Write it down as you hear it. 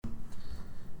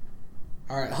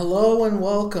All right, hello and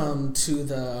welcome to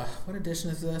what edition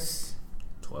is this?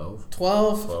 12.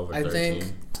 12, 12 or I 13.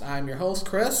 think. I'm your host,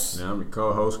 Chris. Now I'm your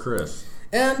co-host, Chris.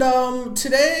 And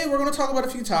today we're going to talk about a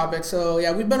few topics. So,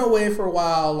 yeah, we've been away for a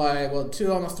while,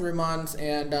 almost 3 months,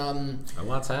 and a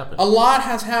lot's happened. A lot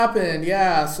has happened,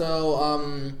 yeah.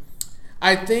 So,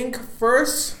 I think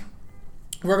first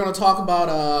we're going to talk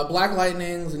about Black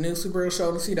Lightning, the new superhero show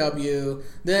on the CW.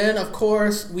 Then, of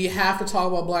course, we have to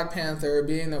talk about Black Panther,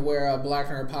 being that we're a Black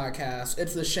Nerd podcast.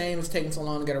 It's a shame it's taking so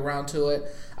long to get around to it.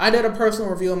 I did a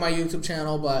personal review on my YouTube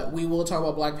channel, but we will talk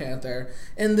about Black Panther.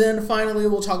 And then, finally,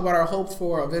 we'll talk about our hopes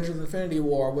for Avengers Infinity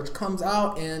War, which comes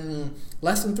out in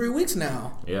less than 3 weeks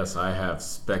now. Yes, I have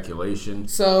speculation.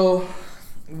 So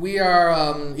we are,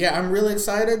 I'm really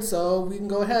excited, so we can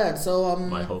go ahead. So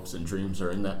my hopes and dreams are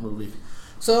in that movie.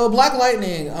 So, Black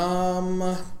Lightning,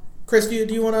 Chris, do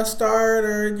you want to start,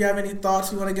 or do you have any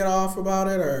thoughts you want to get off about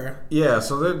it, or? Yeah,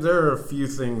 so there are a few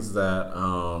things that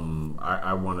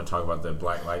I want to talk about that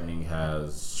Black Lightning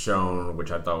has shown, which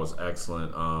I thought was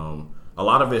excellent. A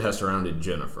lot of it has surrounded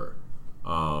Jennifer,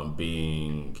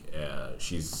 being,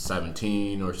 she's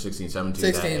 17 or 16, 17.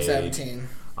 16, 17.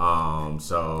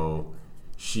 So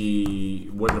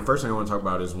the first thing I want to talk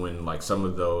about is when, like, some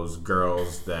of those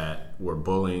girls that were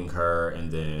bullying her,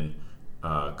 and then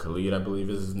Khalid, I believe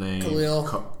is his name.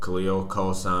 Khalil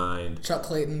co-signed. Chuck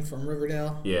Clayton from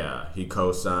Riverdale. Yeah, he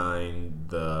co-signed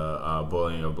the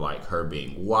bullying of, like, her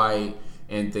being white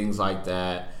and things like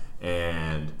that.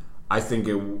 And I think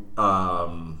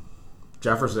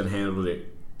Jefferson handled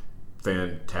it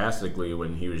fantastically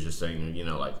when he was just saying,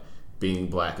 like, being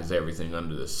black is everything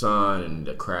under the sun, and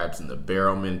the crabs in the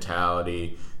barrel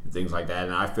mentality and things like that.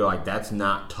 And I feel like that's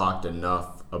not talked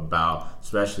enough about,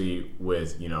 especially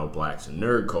with, blacks in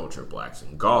nerd culture, blacks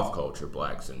in goth culture,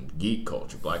 blacks in geek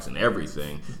culture, blacks in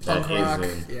everything. That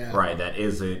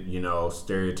isn't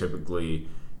stereotypically,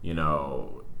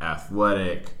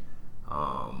 athletic,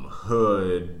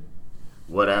 hood,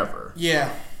 whatever.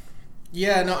 Yeah.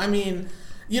 Yeah, no, I mean,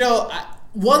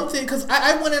 one thing, because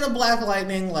I went into Black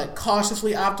Lightning, like,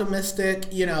 cautiously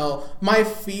optimistic. My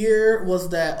fear was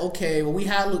that, okay, well, we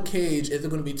had Luke Cage. Is it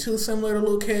going to be too similar to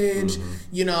Luke Cage?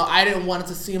 Mm-hmm. I didn't want it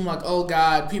to seem like, oh,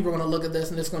 God, people are going to look at this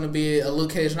and it's going to be a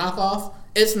Luke Cage knockoff.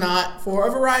 It's not, for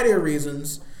a variety of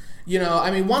reasons.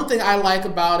 One thing I like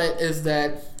about it is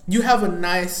that you have a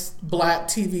nice black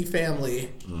TV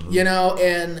family,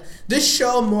 and this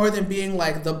show, more than being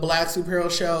like the black superhero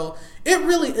show, it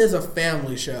really is a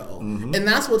family show. Mm-hmm. And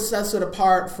that's what sets it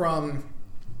apart from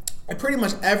pretty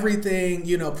much everything,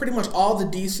 pretty much all the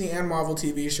DC and Marvel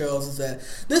TV shows, is that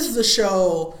this is a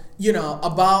show,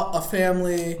 about a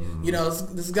family.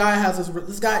 Mm-hmm. This guy has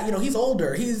this guy, he's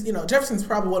older. He's, Jefferson's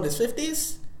probably, in his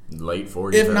 50s? Late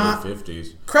 40s, if not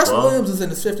 50s. Cress Williams is in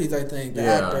his 50s, I think, the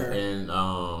actor. And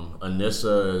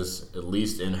Anissa is at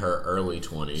least in her early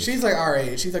 20s. She's like our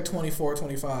age. She's like 24,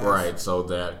 25. Right, so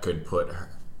that could put her,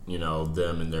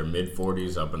 them in their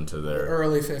mid-40s up into their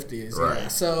early 50s. Right. Yeah.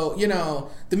 So,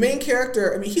 the main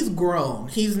character, he's grown.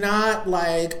 He's not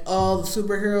like, the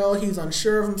superhero. He's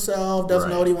unsure of himself, doesn't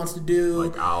know what he wants to do.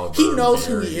 Like Oliver, he knows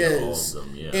Barry, who he is. All of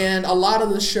them, yeah. And a lot of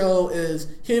the show is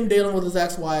him dealing with his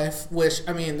ex-wife, which,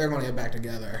 they're going to get back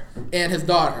together, and his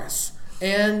daughters.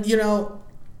 And,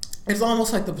 it's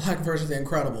almost like the black version of The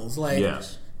Incredibles. Like,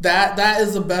 yes. That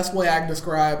is the best way I can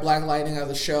describe Black Lightning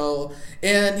as a show.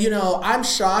 And, I'm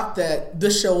shocked that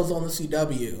this show is on the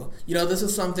CW. This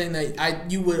is something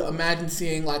that you would imagine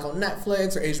seeing, like, on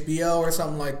Netflix or HBO or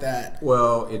something like that.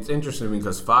 Well, it's interesting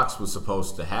because Fox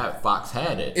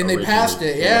had it. And they passed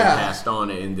it, yeah. They passed on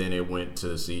it, and then it went to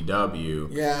the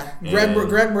CW. Yeah. Greg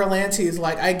Berlanti is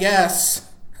like, I guess.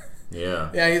 Yeah.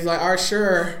 Yeah, he's like,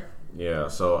 sure. Yeah,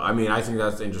 so, I think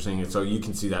that's interesting. And so you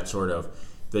can see that sort of,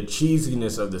 the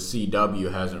cheesiness of the CW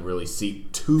hasn't really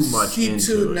seeped too much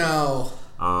into it. No.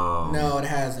 No, it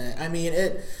hasn't.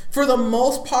 It for the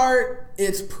most part,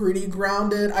 it's pretty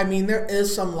grounded. There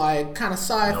is some, like, kind of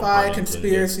sci-fi,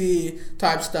 conspiracy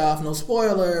type stuff. No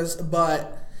spoilers,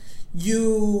 but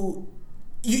you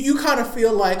kind of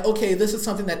feel like, okay, this is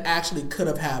something that actually could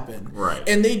have happened. Right.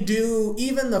 And they do,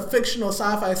 even the fictional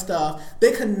sci-fi stuff,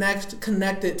 they connect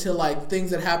it to, like,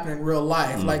 things that happen in real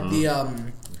life. Mm-hmm. Like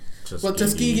the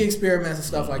Tuskegee experiments and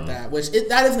stuff like that, which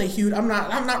that isn't a huge. I'm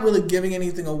not really giving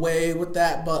anything away with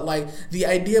that, but, like, the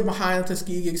idea behind the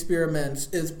Tuskegee experiments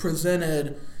is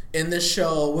presented in this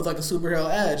show with, like, a superhero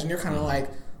edge, and you're kind of like,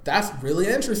 that's really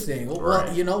interesting. Right.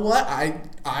 Well, you know what?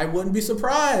 I wouldn't be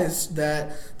surprised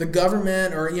that the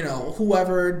government or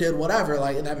whoever did whatever,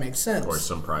 like, that makes sense. Or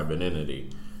some private entity.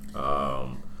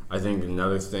 I think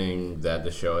another thing that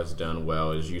the show has done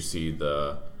well is you see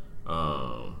the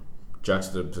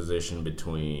juxtaposition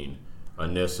between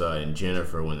Anissa and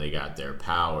Jennifer when they got their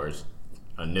powers.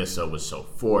 Anissa was so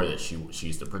for that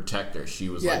she's the protector. She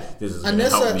was like, this is gonna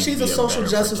help me she's be a social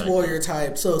justice protector. warrior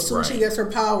type. So as soon as she gets her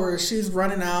powers, she's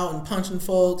running out and punching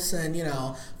folks and,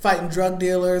 fighting drug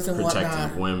dealers and protecting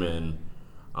whatnot. women.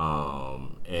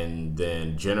 And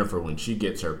then Jennifer, when she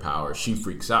gets her power, she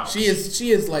freaks out. She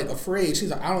is like afraid. She's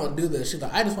like, I don't want to do this. She's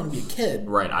like, I just want to be a kid.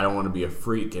 Right. I don't want to be a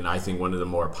freak. And I think one of the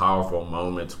more powerful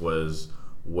moments was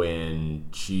when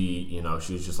she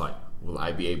was just like, will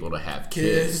I be able to have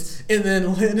kids? And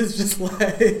then Lynn is just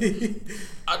like,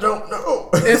 I don't know.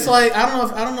 It's like I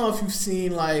don't know if you've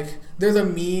seen like there's a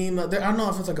meme. I don't know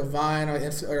if it's like a Vine or like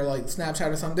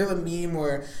Snapchat or something. There's a meme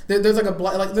where there's like a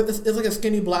black it's like a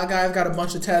skinny black guy's got a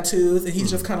bunch of tattoos and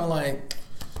he's just kind of like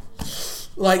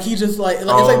he just like it's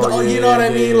like the, you know what I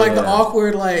mean, like the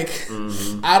awkward like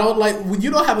I don't like when you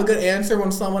don't have a good answer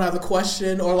when someone has a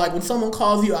question or like when someone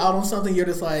calls you out on something you're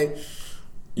just like.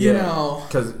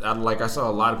 Because I saw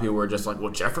a lot of people were just like,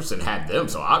 well, Jefferson had them,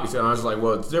 so obviously, and I was like,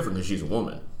 well, it's different because she's a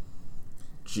woman.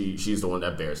 She's the one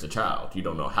that bears the child. You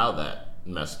don't know how that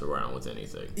messed around with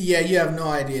anything. Yeah, you have no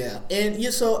idea, and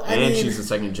she's the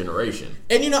second generation.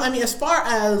 And as far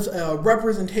as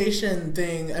representation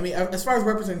thing, as far as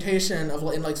representation of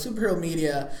in like superhero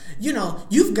media,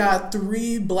 you've got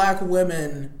 3 black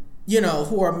women.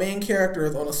 Who are main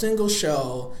characters on a single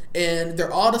show, and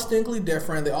they're all distinctly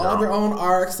different. They all have their own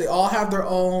arcs. They all have their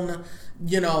own,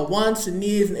 wants and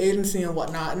needs and agency and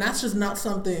whatnot. And that's just not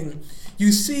something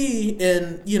you see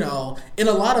in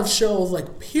a lot of shows,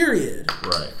 like, period.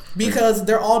 Right. Because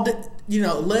they're all,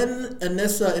 Lynn,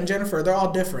 Anissa, and Jennifer, they're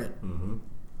all different. Mm-hmm.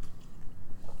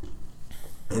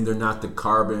 And they're not the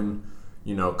carbon,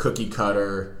 cookie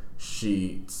cutter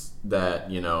sheets that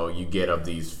you get of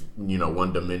these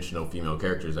one-dimensional female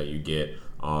characters that you get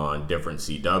on different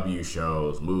CW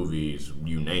shows, movies,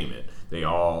 you name it. They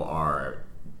all are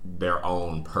their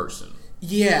own person.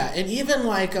 Yeah, and even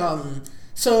like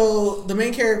so the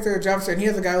main character Jefferson, he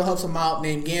has a guy who helps him out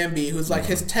named Gamby, who's like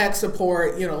his tech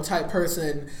support type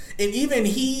person, and even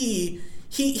he's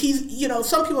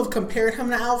some people have compared him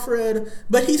to Alfred,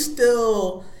 but he's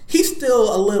still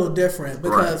a little different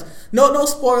because no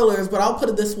spoilers, but I'll put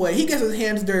it this way: he gets his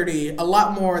hands dirty a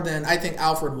lot more than I think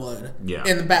Alfred would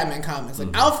in the Batman comics.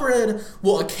 Like Alfred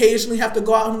will occasionally have to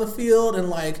go out in the field and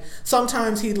like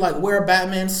sometimes he'd like wear a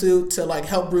Batman suit to like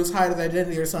help Bruce hide his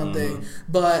identity or something.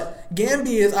 But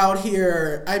Gamby is out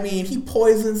here. He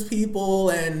poisons people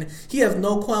and he has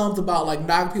no qualms about like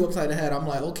knocking people upside the head. I'm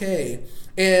like, okay.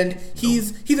 And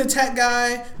he's a tech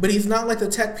guy, but he's not like the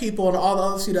tech people in all the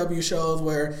other CW shows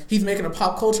where he's making a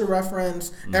pop culture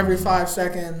reference every 5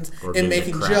 seconds and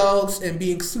making jokes and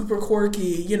being super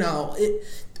quirky.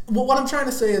 What I'm trying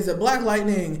to say is that Black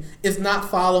Lightning is not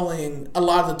following a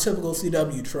lot of the typical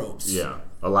CW tropes. Yeah,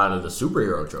 a lot of the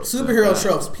superhero tropes.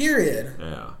 Tropes, period.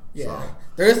 Yeah. So.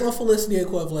 There is no Felicity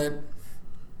equivalent.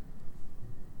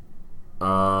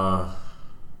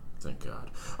 Thank God.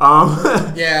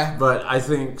 Yeah. But I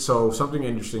think, so something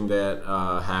interesting that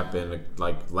happened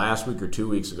like last week or 2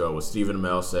 weeks ago was Stephen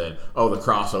Amell said, oh, the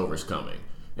crossover's coming.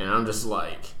 And I'm just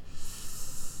like,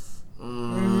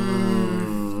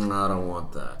 I don't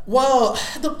want that. Well,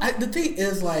 the thing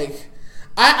is like,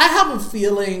 I have a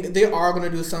feeling they are going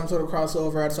to do some sort of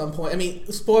crossover at some point.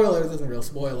 Spoilers isn't a real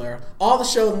spoiler. All the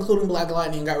shows, including Black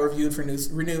Lightning, got renewed for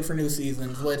new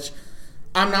seasons, which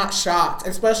I'm not shocked,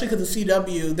 especially because the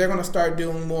CW, they're going to start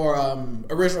doing more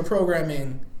original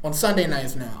programming on Sunday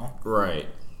nights now. Right.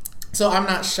 So I'm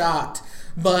not shocked,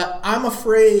 but I'm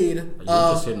afraid You're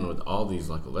just hitting with all these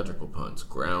like electrical puns.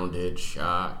 Grounded,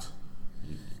 shocked.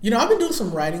 I've been doing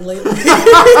some writing lately.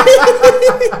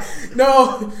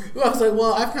 No, I was like,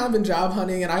 well, I've kind of been job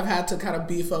hunting and I've had to kind of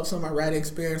beef up some of my writing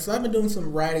experience. So I've been doing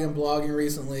some writing and blogging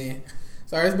recently.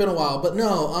 Sorry, it's been a while, but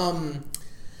no,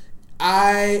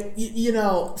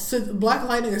 since Black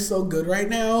Lightning is so good right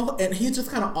now, and he's just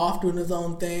kind of off doing his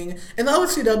own thing. And the other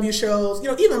CW shows,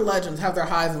 even Legends have their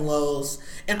highs and lows.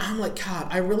 And I'm like, God,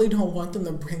 I really don't want them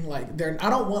to bring I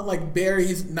don't want like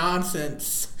Barry's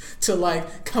nonsense to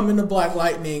like come into Black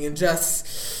Lightning and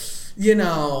just,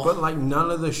 But like none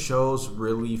of the shows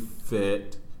really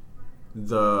fit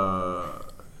the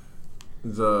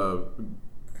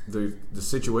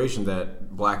situation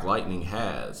that Black Lightning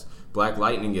has. Black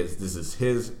Lightning this is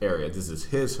his area, this is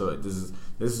his hood, this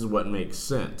is what makes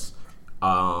sense.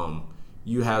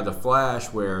 You have the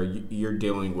Flash where you're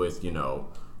dealing with not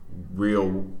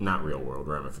real world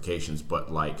ramifications,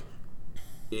 but like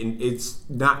it's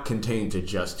not contained to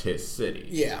just his city.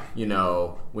 Yeah.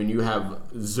 When you have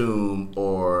Zoom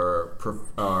or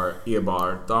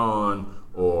Eobard Thawne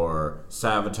or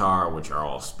Savitar, which are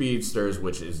all speedsters,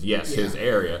 which is, his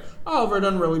area. Oliver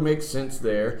doesn't really make sense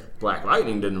there. Black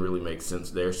Lightning didn't really make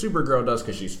sense there. Supergirl does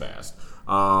because she's fast.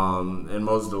 And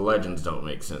most of the legends don't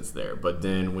make sense there. But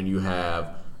then when you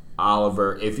have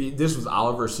Oliver, this was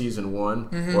Oliver season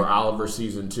 1 or Oliver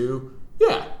season 2,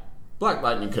 Black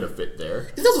Lightning could have fit there.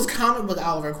 If this was comic book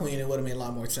Oliver Queen, it would have made a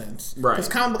lot more sense. Right. Because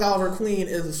comic book Oliver Queen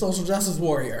is a social justice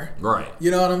warrior. Right. You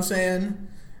know what I'm saying?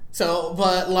 So,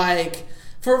 but like,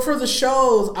 for the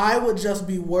shows, I would just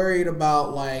be worried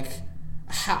about like,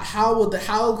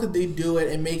 how could they do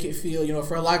it and make it feel,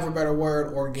 for lack of a better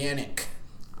word, organic.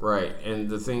 Right.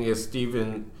 And the thing is,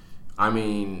 Stephen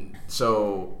Amell,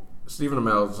 so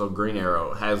Green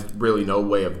Arrow, has really no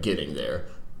way of getting there.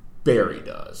 Barry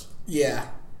does. Yeah.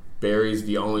 Barry's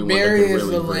the only one Barry that can is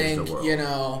really the bridge link, the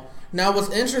world. Now,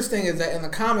 what's interesting is that in the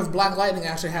comics, Black Lightning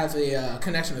actually has a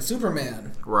connection to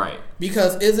Superman. Right.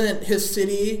 Because isn't his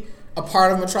city a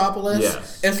part of Metropolis?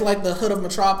 Yes. It's like the hood of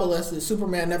Metropolis that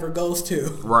Superman never goes to.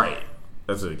 Right.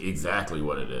 That's exactly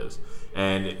what it is.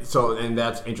 And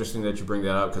that's interesting that you bring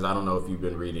that up, because I don't know if you've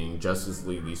been reading Justice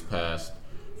League these past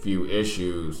few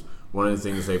issues. One of the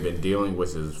things they've been dealing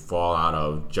with is fallout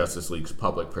of Justice League's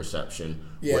public perception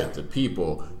with the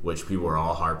people, which people are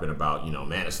all harping about.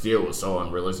 Man of Steel was so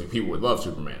unrealistic. People would love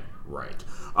Superman. Right.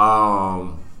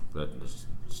 That's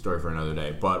a story for another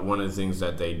day. But one of the things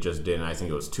that they just did, and I think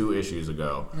it was 2 issues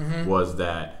ago, was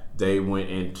that they went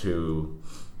into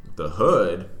the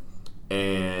hood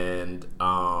and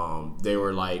they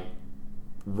were like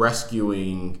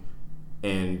rescuing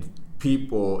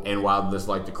people, and while this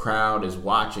the crowd is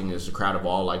watching, there's a crowd of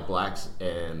all blacks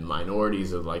and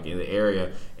minorities of in the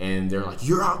area, and they're like,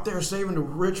 you're out there saving the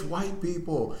rich white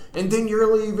people, and then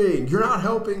you're leaving, you're not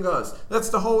helping us, that's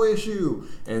the whole issue.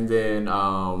 And then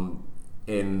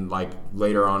in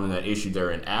later on in that issue, they're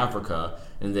in Africa,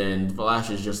 and then Flash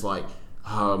is just like,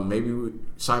 maybe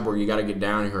Cyborg, you got to get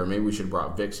down here. Maybe we should have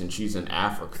brought Vixen. She's in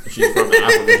Africa. She's from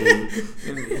Africa.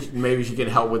 Maybe she can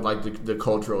help with the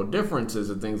cultural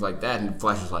differences and things like that. And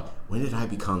Flash is like, when did I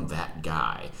become that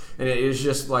guy? And it is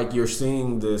just you're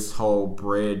seeing this whole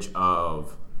bridge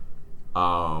of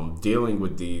dealing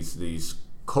with these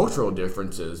cultural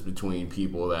differences between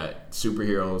people that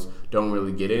superheroes don't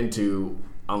really get into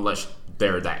unless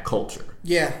they're that culture.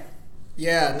 Yeah.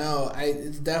 Yeah, no,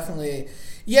 it's definitely...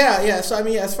 Yeah, so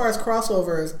as far as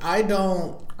crossovers, I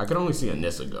can only see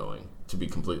Anissa going, to be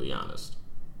completely honest.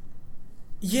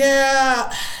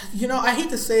 Yeah, I hate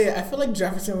to say it, I feel like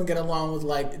Jefferson would get along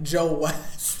with Joe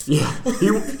West. Yeah, he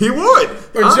would.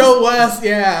 Or Joe West,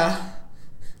 yeah.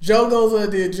 Joe goes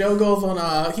on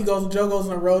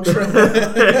a road trip.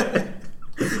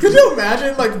 Could you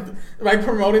imagine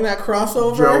promoting that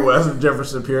crossover? Joe West and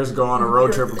Jefferson Pierce go on a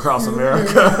road trip across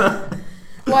America.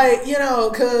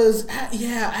 Because,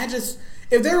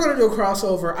 if they were going to do a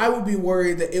crossover, I would be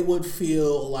worried that it would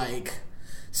feel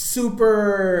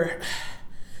super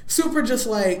just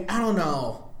I don't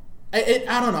know. I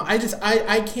don't know.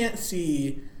 I can't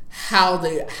see how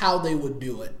they would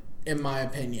do it, in my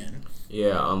opinion.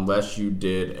 Yeah, unless you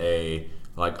did a...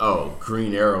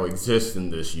 Green Arrow exists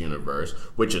in this universe,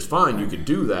 which is fine. You could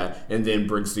do that and then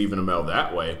bring Stephen Amell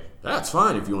that way. That's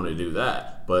fine if you want to do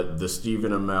that. But the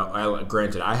Stephen Amell...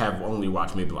 Granted, I have only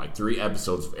watched maybe 3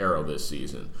 episodes of Arrow this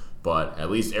season. But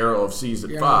at least Arrow of season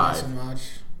 5... You're not missing much.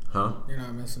 Huh? You're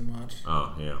not missing much.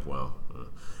 Oh, yeah, well...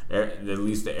 at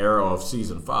least the Arrow of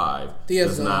season 5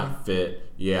 does not fit.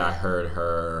 Yeah, I heard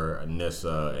her,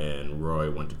 Anissa, and Roy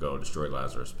went to go destroy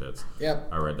Lazarus Pits. Yep.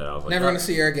 I read that. I was like, never going to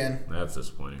see her again. That's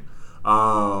disappointing.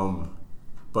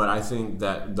 But I think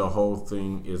that the whole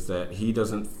thing is that he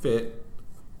doesn't fit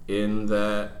in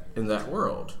that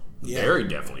world. Yeah. Barry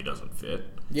definitely doesn't fit.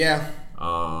 Yeah.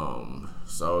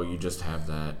 So you just have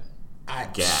that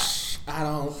gap. I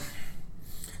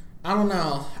don't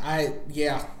know.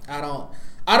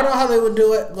 I don't know how they would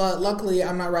do it, but luckily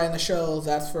I'm not writing the shows.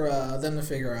 That's for them to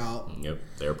figure out. Yep,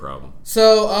 their problem.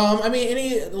 So,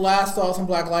 any last thoughts on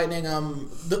Black Lightning? I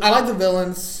like the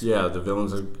villains. Yeah, the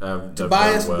villains have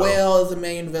Tobias Whale is the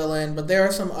main villain, but there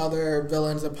are some other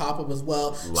villains that pop up as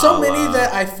well. So many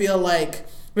that I feel like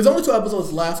there's only 2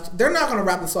 episodes left. They're not going to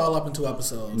wrap this all up in 2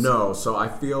 episodes. No, so I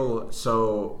feel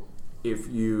if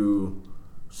you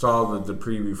saw the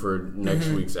preview for next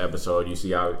week's episode, you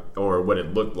see how, or what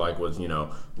it looked like was,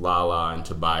 Lala and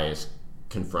Tobias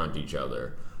confront each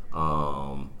other.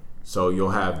 So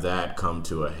you'll have that come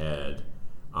to a head.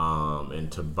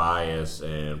 And Tobias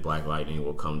and Black Lightning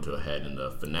will come to a head in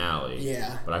the finale.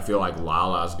 Yeah. But I feel like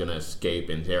Lala's going to escape,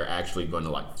 and they're actually going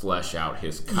to flesh out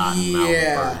his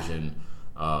Cottonmouth version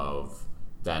of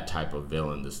that type of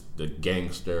villain, the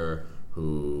gangster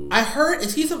who I heard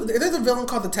there's a villain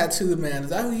called the Tattooed Man. Is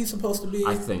that who he's supposed to be?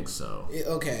 I think so.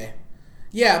 Okay.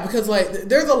 Yeah, because like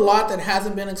there's a lot that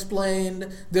hasn't been explained.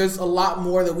 There's a lot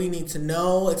more that we need to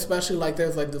know, especially like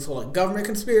there's like this whole like government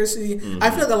conspiracy. I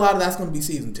feel like a lot of that's going to be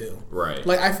season 2. Right.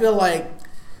 Like I feel like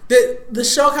the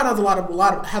show kind of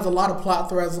has a lot of plot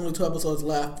threads. Only 2 episodes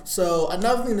left. So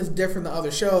another thing that's different than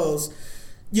other shows,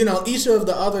 you know, each of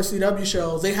the other CW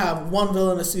shows, they have one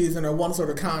villain a season or one sort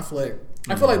of conflict.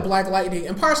 I feel like Black Lightning,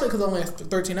 and partially because it only has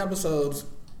 13 episodes,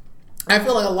 I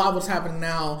feel like a lot of what's happening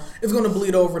now is going to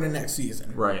bleed over in the next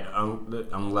season. Right.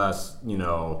 Unless, you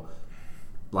know,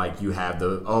 like you have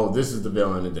this is the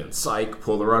villain, and then psych,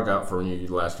 pull the rug out from you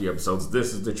the last few episodes.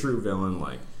 This is the true villain.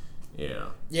 Like, yeah.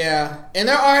 Yeah. And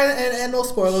there are, and no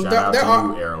spoilers. Shout there out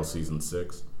to are, you, Arrow Season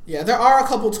 6. Yeah, there are a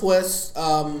couple twists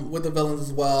with the villains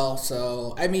as well.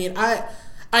 So, I mean, I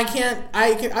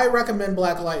recommend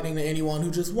Black Lightning to anyone who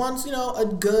just wants, you know, a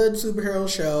good superhero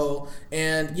show.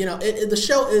 And, you know, the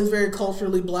show is very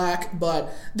culturally black,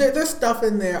 but there's stuff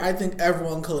in there I think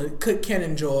everyone can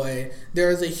enjoy.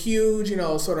 There's a huge, you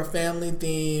know, sort of family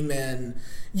theme, and,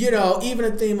 you know, even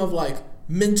a theme of like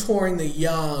mentoring the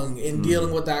young and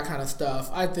dealing with that kind of stuff.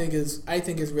 I think is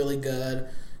really good.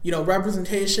 You know,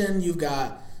 representation, you've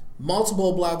got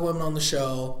multiple black women on the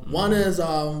show. One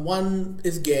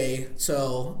is gay,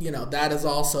 so you know that is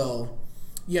also,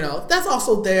 you know, that's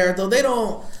also there. Though they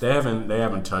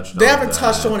haven't touched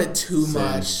on it too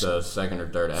much since the second or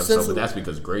third episode, but that's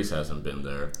because Grace hasn't been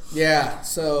there. Yeah,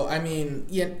 so I mean,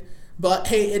 yeah, but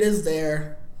hey, it is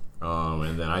there.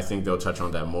 And then I think they'll touch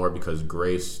on that more because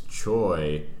Grace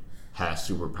Choi has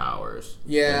superpowers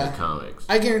in the comics.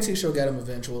 I guarantee she'll get them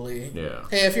eventually. Yeah.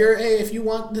 Hey, if you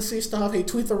want to see stuff, hey,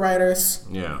 tweet the writers.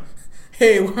 Yeah.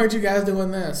 Hey, why aren't you guys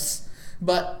doing this?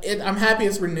 But I'm happy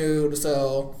it's renewed,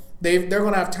 so they're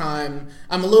gonna have time.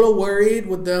 I'm a little worried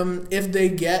with them if they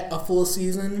get a full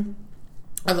season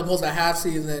as opposed to a half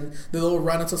season. They'll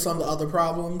run into some of the other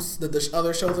problems that the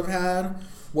other shows have had,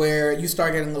 where you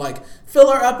start getting like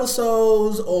filler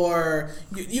episodes, or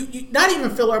you not even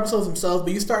filler episodes themselves,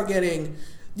 but you start getting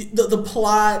the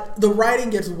plot, the writing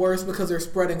gets worse because they're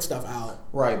spreading stuff out.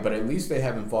 Right, but at least they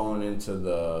haven't fallen into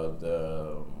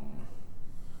the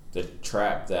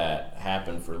trap that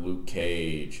happened for Luke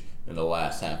Cage in the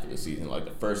last half of the season. Like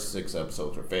the first 6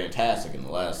 episodes were fantastic, and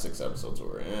the last 6 episodes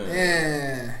were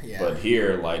yeah. But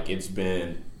here, like it's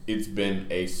been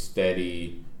a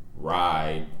steady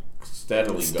ride.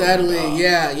 Steadily,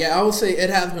 yeah. I would say it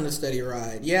has been a steady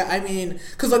ride. Yeah, I mean,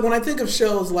 because like when I think of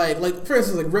shows like for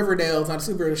instance, like Riverdale, it's not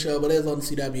a superhero show, but it is on the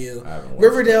CW.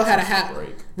 Riverdale had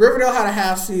a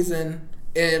half season,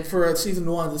 and for season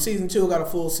 1, and season 2 got a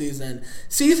full season.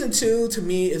 Season 2 to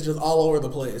me is just all over the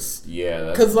place. Yeah,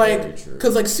 that's very true.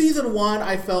 Because like season 1,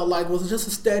 I felt like was just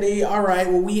a steady. All right,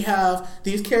 well we have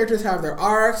these characters have their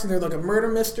arcs, and they're like a murder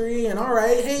mystery, and all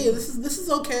right, hey, this is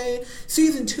okay.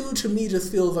 Season 2 to me just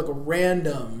feels like a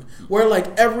random, where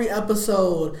like every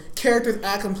episode characters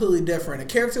act completely different. A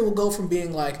character will go from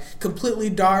being like completely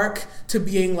dark to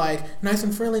being like nice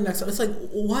and friendly next. It's like,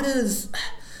 what is?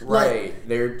 Right,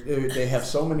 they have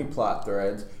so many plot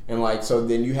threads, and like so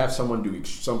then you have someone do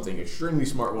something extremely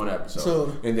smart one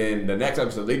episode, and then the next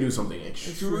episode they do something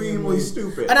extremely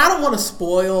stupid. And I don't want to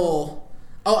spoil.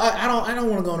 I don't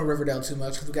want to go into Riverdale too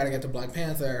much because we got to get to Black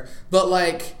Panther. But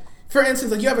like, for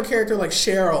instance, like you have a character like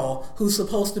Cheryl who's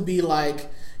supposed to be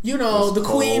like, you know, the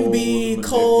queen bee,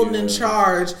 cold and in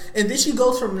charge, and then she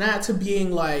goes from that to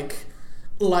being like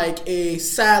a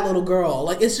sad little girl.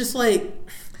 Like it's just like.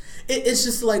 It's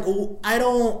just like I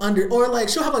don't or like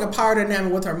she'll have like a power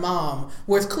dynamic with her mom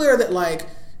where it's clear that like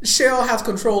Cheryl has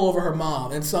control over her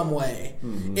mom in some way,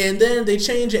 and then they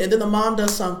change it, and then the mom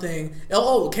does something.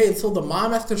 Oh, okay, so the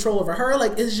mom has control over her.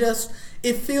 Like it's just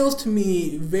it feels to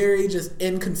me very just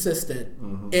inconsistent,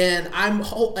 and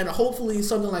and hopefully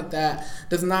something like that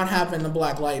does not happen to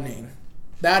Black Lightning.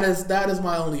 That is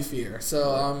my only fear.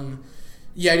 So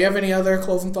yeah, do you have any other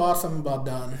closing thoughts? I'm about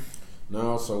done.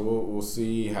 No, so we'll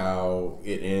see how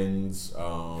it ends.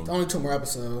 Only 2 more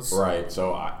episodes. Right.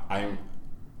 So I'm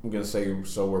gonna say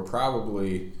we're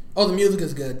probably. Oh, the music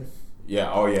is good. Yeah.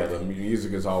 Oh, yeah. The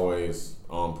music is always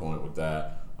on point with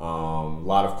that. A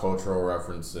lot of cultural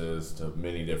references to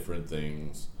many different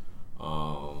things.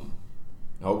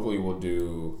 Hopefully, when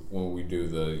we do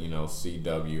the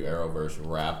CW Arrowverse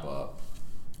wrap up.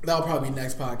 That'll probably be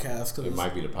next podcast. It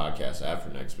might be the podcast after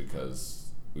next because.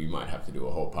 We might have to do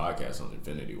a whole podcast on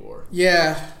Infinity War.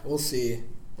 Yeah, we'll see.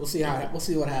 We'll see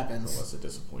what happens. Unless it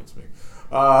disappoints me.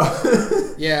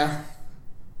 Yeah.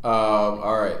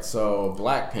 All right. So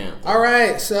Black Panther. All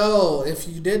right. So if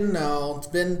you didn't know, it's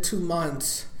been 2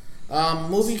 months.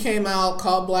 Movie came out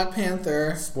called Black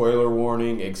Panther. Spoiler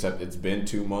warning, except it's been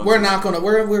 2 months. We're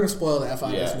gonna spoil the F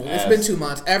out of this movie. It's been 2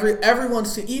 months.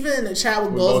 Everyone's seen, even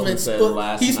Chadwick Boseman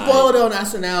spoiled it on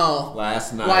SNL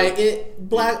last night. Like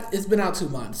it's been out 2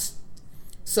 months.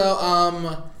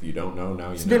 So if you don't know, now you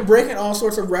know. It's been breaking all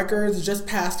sorts of records. Just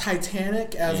passed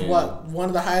Titanic as one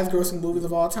of the highest grossing movies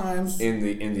of all time. In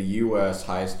the U.S.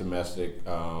 highest domestic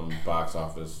box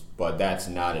office, but that's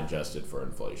not adjusted for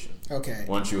inflation. Okay.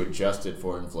 Once you adjust it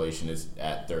for inflation, it's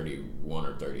at 31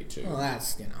 or 32. Well,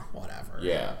 that's whatever.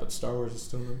 Yeah, but Star Wars is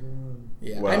still number one.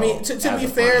 Yeah, well, I mean, to be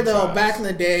fair though, back in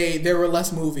the day there were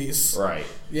less movies. Right.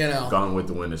 Gone with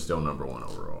the Wind is still number one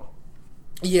overall.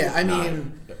 Yeah, I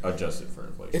mean, not adjusted for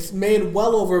inflation. It's made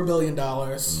well over $1 billion.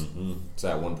 Mm-hmm. It's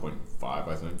at 1.5,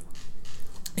 I think.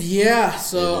 Yeah,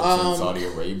 so it's in Saudi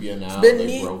Arabia now. It's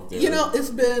been broke there. It's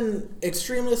been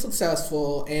extremely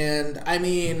successful, and I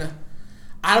mean,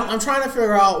 I'm trying to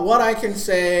figure out what I can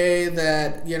say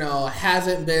that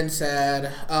hasn't been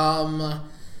said.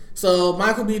 So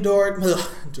Michael B. Jordan,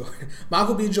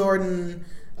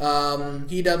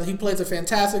 he plays a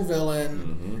fantastic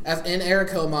villain as in Eric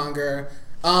Killmonger.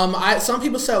 Some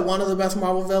people said one of the best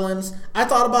Marvel villains. I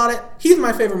thought about it. He's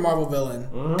my favorite Marvel villain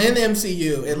in the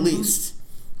MCU, at least.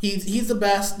 He's the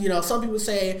best. Some people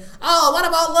say, "Oh, what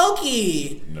about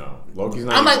Loki?" No, Loki's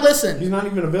not. I'm like, listen, he's not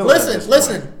even a villain.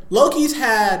 Listen. Loki's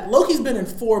been in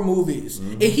 4 movies,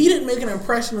 and he didn't make an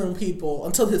impression on people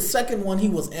until his second one he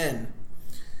was in.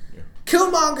 Yeah.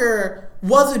 Killmonger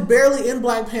wasn't barely in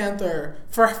Black Panther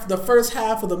for the first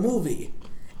half of the movie,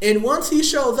 and once he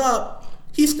shows up,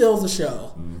 he steals the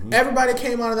show. Everybody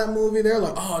came out of that movie. They're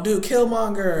like, "Oh, dude,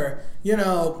 Killmonger." And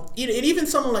even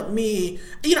someone like me,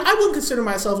 I wouldn't consider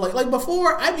myself like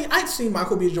before. I mean, I'd seen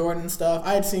Michael B. Jordan and stuff.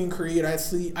 I'd seen Creed. I'd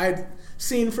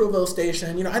seen Fruitvale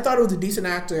Station. I thought it was a decent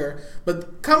actor.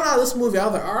 But coming out of this movie, I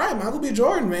was like, all right, Michael B.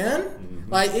 Jordan, man.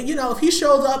 Like, if he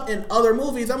shows up in other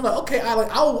movies, I'm like, okay,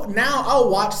 I'll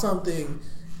watch something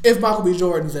if Michael B.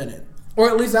 Jordan's in it, or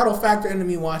at least that'll factor into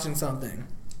me watching something.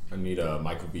 I need a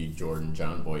Michael B. Jordan,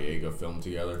 John Boyega film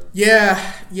together. Yeah,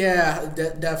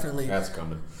 definitely. That's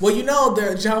coming. Well,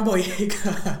 John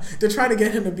Boyega, they're trying to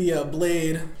get him to be a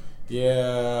Blade.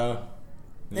 Yeah.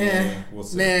 We'll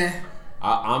see.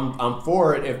 I'm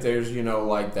for it if there's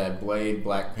like that Blade,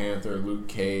 Black Panther, Luke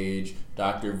Cage,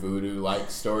 Dr. Voodoo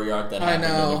like story arc that happened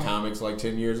in the comics like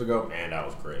 10 years ago. Man, that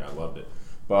was great. I loved it.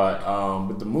 But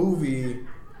with the movie.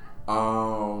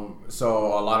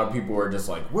 So a lot of people were just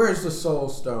like, "Where's the Soul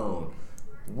Stone?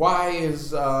 Why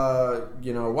is why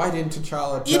didn't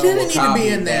T'Challa?" It didn't need to be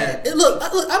in there. Look,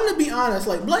 I'm gonna be honest.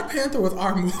 Like, Black Panther was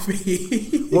our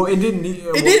movie. Well, it didn't need.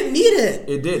 It didn't need it.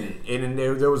 It didn't, and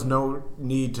there was no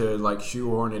need to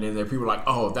shoehorn it in there. People were like,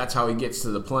 "Oh, that's how he gets to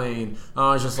the plane."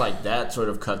 It's just like that sort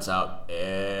of cuts out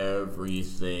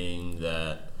everything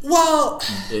that. Well,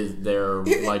 is their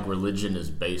religion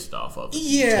is based off of it.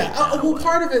 Yeah,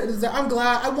 part of it is that I'm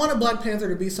glad I wanted Black Panther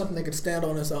to be something that could stand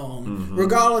on its own,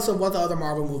 regardless of what the other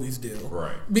Marvel movies do.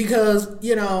 Right. Because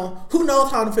who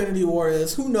knows how Infinity War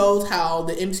is? Who knows how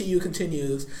the MCU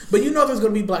continues? But there's going to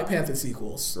be Black Panther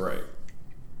sequels. Right.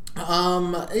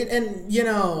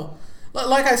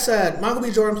 Like I said, Michael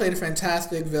B. Jordan played a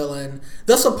fantastic villain.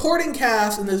 The supporting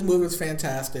cast in this movie was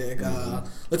fantastic.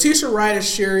 Letitia Wright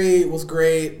as Shuri was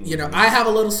great. I have a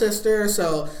little sister,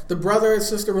 so the brother and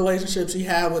sister relationship she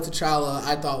had with T'Challa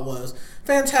I thought was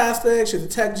fantastic. She's a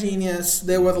tech genius.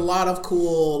 There was a lot of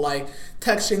cool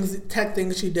tech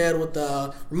things she did with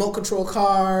the remote control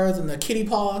cars and the kitty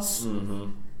paws.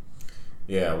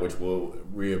 Yeah, which will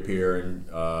reappear in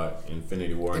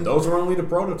Infinity War. And those are only the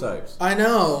prototypes. I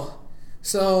know.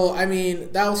 So, I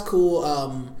mean, that was cool.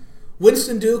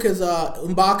 Winston Duke is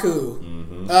M'Baku.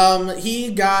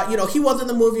 He got, he wasn't in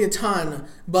the movie a ton,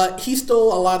 but he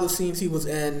stole a lot of the scenes he was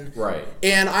in. Right.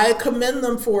 And I commend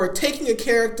them for taking a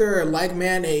character like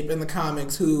Manape in the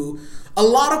comics who a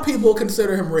lot of people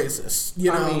consider him racist.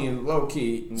 I mean,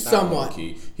 low-key. Somewhat.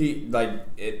 Low-key.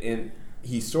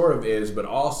 He sort of is, but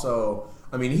also...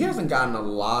 I mean, he hasn't gotten a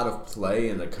lot of play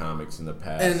in the comics in the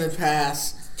past.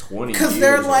 20 years. Because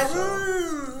they're like,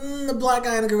 the black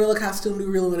guy in a gorilla costume, do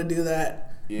we really want to do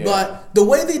that? Yeah. But the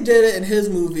way they did it in his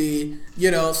movie,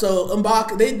 so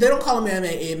M'Baku, they don't call him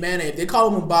Manape, they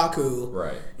call him M'Baku.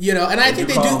 Right. And I think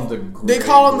they do. They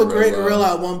call him the Great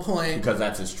Gorilla at one point. Because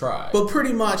that's his tribe. But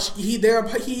pretty much, he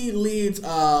leads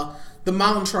the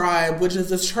Mountain Tribe, which is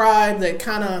this tribe that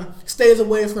kind of stays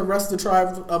away from the rest of the tribe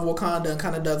of Wakanda and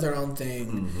kind of does their own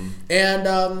thing. And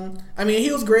I mean,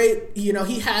 he was great. He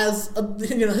has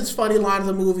his funny line in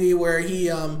the movie where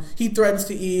he threatens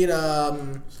to eat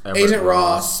Agent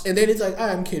Ross, and then he's like,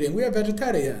 "I'm kidding, we are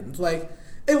vegetarians." Like,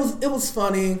 it was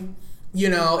funny, you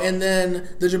know, and then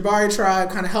the Jabari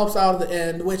tribe kind of helps out at the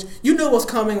end, which you knew was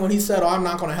coming when he said, "Oh, I'm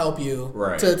not going to help you."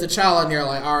 Right. To T'Challa, and you're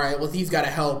like, all right, well, he's got to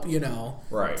help, you know.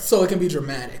 Right. So it can be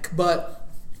dramatic, but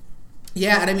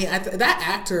yeah, and I mean that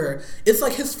actor, it was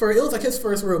like his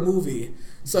first real movie,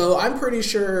 so I'm pretty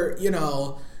sure, you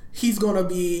know, he's going to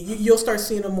be. You'll start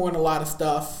seeing him more in a lot of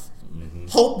stuff. Mm-hmm.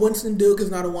 Hope Winston Duke is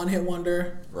not a one-hit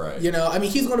wonder. Right. You know, I mean,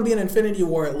 he's going to be in Infinity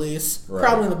War at least. Right.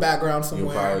 Probably in the background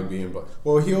somewhere. He'll probably be in.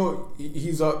 Well,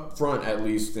 he's up front at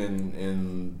least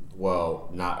in well,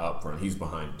 not up front. He's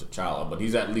behind T'Challa, but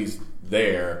he's at least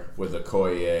there with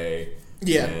Okoye.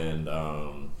 Yeah. And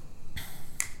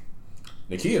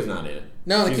Nakia's not in it.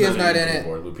 No, Nakia's not in it.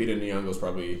 Lupita Nyong'o's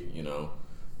probably, you know,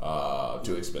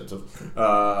 too expensive.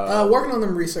 Working on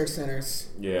them research centers.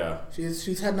 Yeah.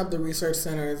 She's heading up the research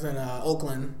centers in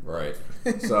Oakland. Right.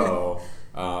 So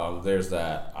there's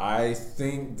that. I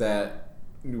think that,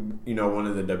 you know, one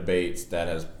of the debates that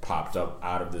has popped up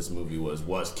out of this movie was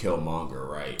Killmonger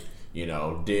right? You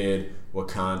know, did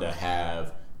Wakanda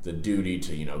have the duty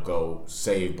to, you know, go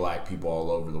save black people all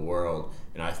over the world?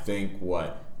 And I think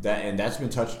that's been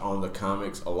touched on the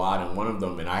comics a lot, and one of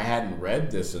them, and I hadn't read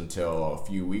this until a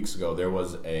few weeks ago, there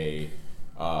was a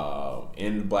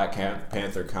in Black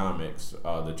Panther comics,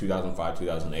 the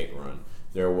 2005-2008 run,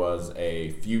 there was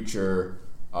a future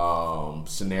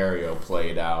scenario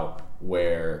played out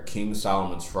where King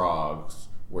Solomon's frogs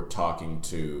were talking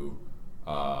to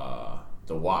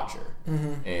the Watcher.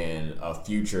 Mm-hmm. And a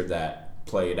future that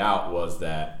played out was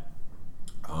that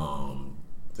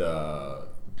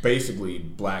basically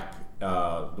black the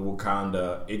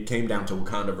Wakanda, it came down to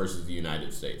Wakanda versus the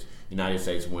United States. United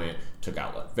States took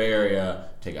out Latveria,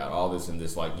 take out all this in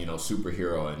this, like, you know,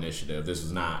 superhero initiative. This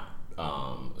is not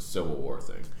a Civil War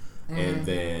thing. Mm-hmm. And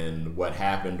then what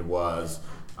happened was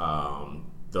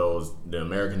the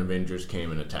American Avengers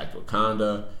came and attacked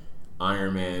Wakanda.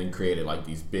 Iron Man created like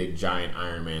these big giant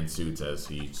Iron Man suits, as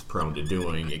he's prone to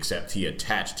doing, except he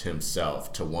attached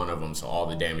himself to one of them, so all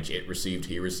the damage he received,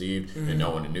 mm-hmm. and no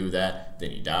one knew that.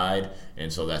 Then he died,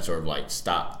 and so that sort of like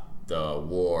stopped the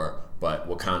war, but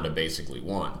Wakanda basically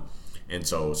won. And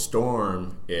so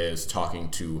Storm is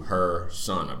talking to her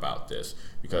son about this,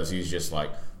 because he's just like,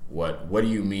 what do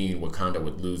you mean Wakanda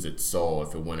would lose its soul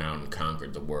if it went out and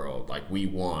conquered the world? Like, we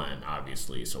won,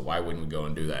 obviously, so why wouldn't we go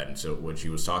and do that? And so what she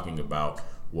was talking about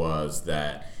was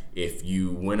that if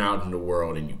you went out in the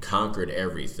world and you conquered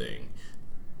everything,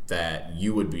 that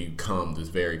you would become the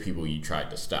very people you tried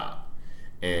to stop.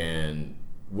 And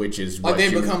which is like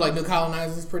they become like new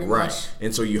colonizers, pretty much. Right.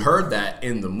 And so you heard that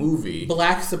in the movie.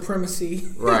 Black supremacy.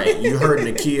 Right. You heard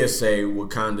Nakia say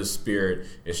Wakanda's spirit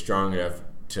is strong enough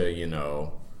to, you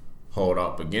know, hold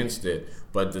up against it.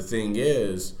 But the thing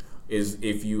is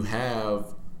if you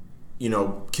have, you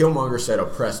know, Killmonger said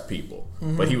oppressed people,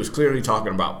 mm-hmm. but he was clearly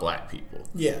talking about black people.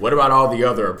 Yeah. What about all the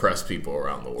other oppressed people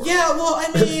around the world? Yeah, well,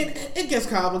 I mean, it gets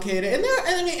complicated, and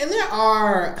there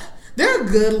are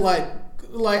good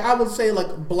like I would say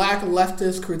like black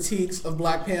leftist critiques of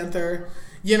Black Panther,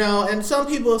 you know, and some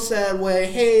people said, well,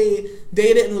 hey,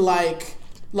 they didn't like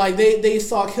they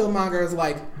saw Killmonger as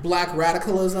like black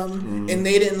radicalism, mm-hmm. and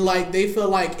they feel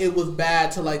like it was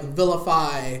bad to like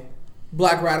vilify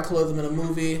black radicalism in a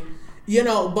movie, you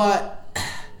know, but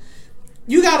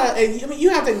you have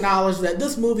to acknowledge that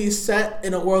this movie is set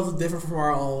in a world that's different from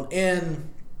our own, and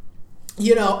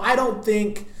you know, I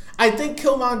think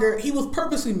Killmonger, he was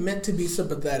purposely meant to be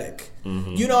sympathetic.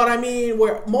 Mm-hmm. You know what I mean?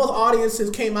 Where most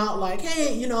audiences came out like,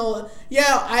 hey, you know,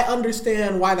 yeah, I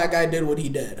understand why that guy did what he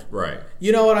did. Right.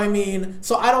 You know what I mean?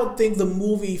 So I don't think the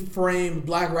movie framed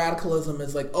black radicalism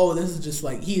as like, oh, this is just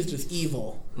like, he's just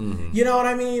evil. Mm-hmm. You know what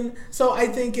I mean? So I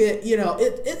think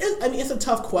it's a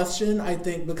tough question, I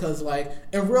think, because like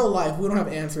in real life, we don't have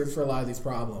answers for a lot of these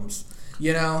problems,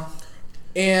 you know?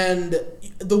 And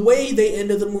the way they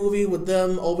ended the movie with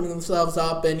them opening themselves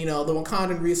up and, you know, the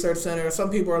Wakandan Research Center, some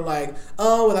people are like,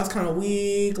 oh, well, that's kind of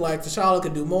weak, like T'Challa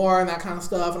could do more and that kind of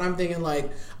stuff. And I'm thinking, like,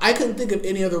 I couldn't think of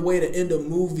any other way to end a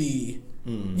movie,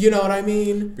 you know what I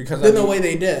mean, than the way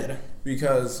they did.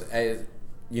 Because,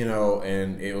 you know,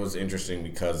 and it was interesting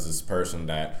because this person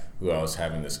who I was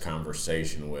having this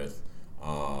conversation with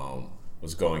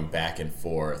was going back and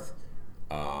forth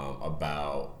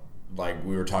about, like,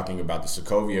 we were talking about the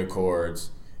Sokovia Accords,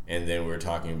 and then we were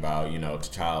talking about, you know,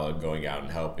 T'Challa going out and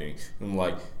helping. And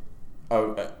like,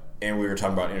 and we were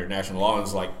talking about international law, and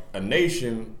it's like a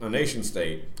nation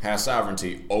state has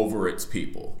sovereignty over its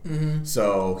people. Mm-hmm.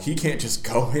 So he can't just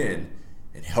go in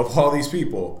and help all these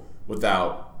people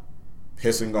without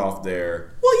pissing off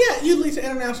their... Well, yeah, you lead to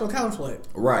international conflict.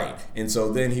 Right. And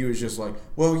so then he was just like,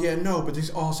 well, yeah, no, but these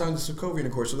all signed the Sokovian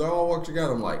Accord, so they all work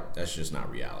together. I'm like, that's just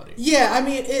not reality. Yeah, I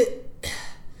mean,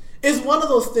 it's one of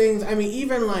those things, I mean,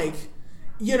 even like,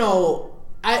 you know,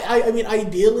 I mean,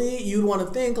 ideally, you'd want to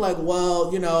think like,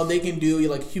 well, you know, they can do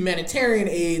like humanitarian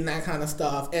aid and that kind of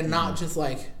stuff and not just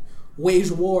like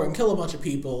wage war and kill a bunch of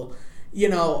people. You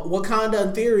know, Wakanda,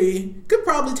 in theory, could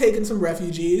probably take in some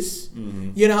refugees.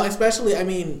 You know, especially, I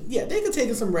mean, yeah, they could take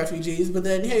in some refugees, but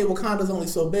then, hey, Wakanda's only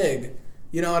so big.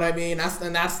 You know what I mean? That's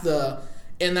an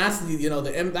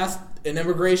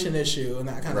immigration issue and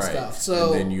that kind of stuff.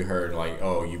 So and then you heard like,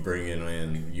 oh, you bring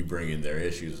in their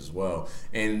issues as well.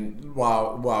 And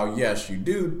while yes, you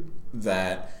do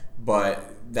that,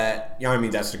 but that, you know, I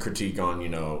mean, that's the critique on, you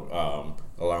know,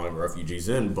 allowing refugees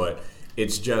in, but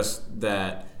it's just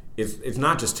that. It's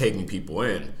not just taking people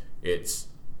in, it's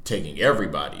taking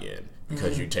everybody in.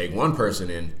 Because you take one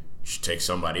person in, you should take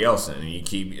somebody else in,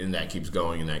 and that keeps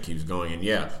going and that keeps going. And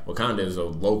yeah, Wakanda is a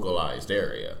localized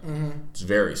area. It's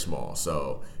very small.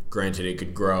 So granted, it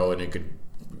could grow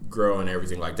and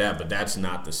everything like that, but that's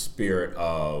not the spirit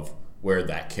of where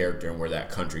that character and where that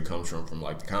country comes from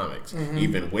like the comics.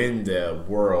 Even when the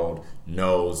world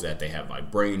knows that they have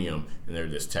vibranium and they're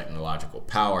this technological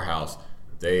powerhouse,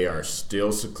 they are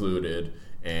still secluded,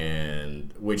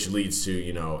 and which leads to,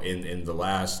 you know, in the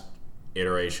last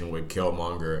iteration when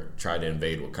Killmonger tried to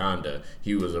invade Wakanda,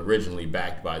 he was originally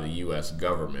backed by the U.S.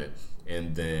 government,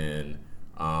 and then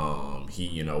he,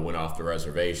 you know, went off the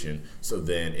reservation. So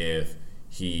then if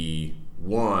he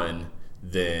won,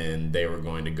 then they were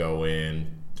going to go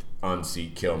in,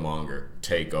 unseat Killmonger,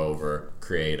 take over,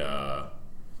 create a...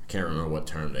 can't remember what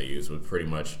term they used, but pretty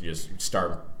much just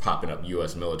start popping up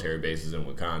U.S. military bases in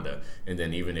Wakanda. And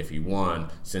then even if he won,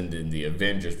 send in the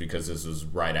Avengers, because this was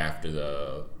right after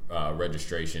the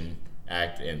Registration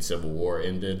Act and Civil War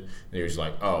ended. And he was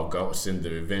like, oh, go send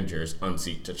the Avengers,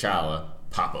 unseat T'Challa,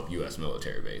 pop up U.S.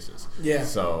 military bases. Yeah.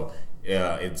 So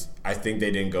I think they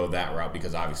didn't go that route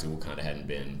because obviously Wakanda hadn't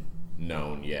been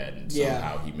known yet, and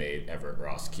somehow he made Everett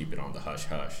Ross keep it on the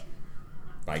hush-hush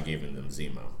by giving them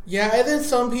Zemo. Yeah, and then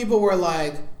some people were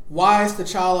like, why is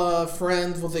T'Challa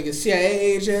friends with like a CIA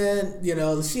agent? You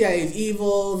know, the CIA is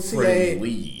evil. The CIA,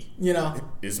 friendly. You know.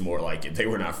 It's more like it. They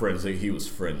were not friends. He was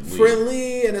friendly.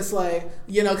 Friendly, and it's like,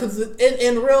 you know, because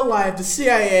in real life, the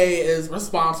CIA is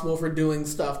responsible for doing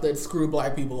stuff that screw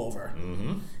black people over.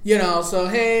 You know, so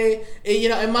hey, you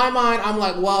know, in my mind, I'm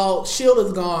like, well, S.H.I.E.L.D.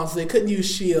 is gone, so they couldn't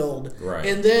use S.H.I.E.L.D. Right.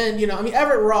 And then, you know, I mean,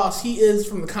 Everett Ross, he is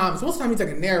from the comics. Most of the time, he's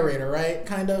like a narrator, right?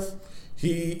 Kind of.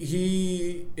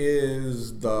 He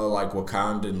is the like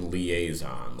Wakandan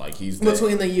liaison. Like he's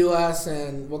between the U.S.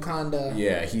 and Wakanda.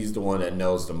 Yeah, he's the one that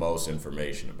knows the most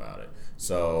information about it.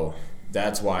 So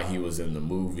that's why he was in the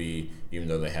movie, even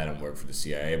though they had him work for the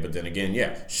CIA. But then again,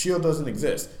 yeah, S.H.I.E.L.D. doesn't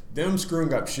exist. Them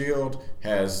screwing up S.H.I.E.L.D.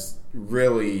 has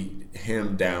really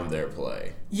hemmed down their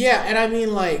play. Yeah, and I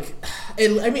mean, like,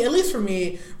 at least for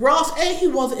me, Ross, he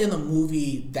wasn't in the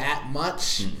movie that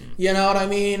much. You know what I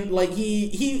mean? Like,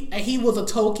 he was a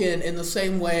token in the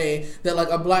same way that, like,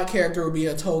 a black character would be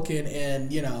a token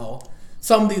in, you know,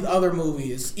 some of these other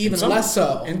movies, even less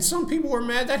so. And some people were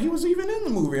mad that he was even in the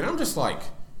movie, and I'm just like...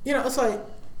 You know, it's like,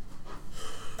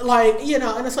 you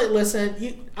know, and it's like,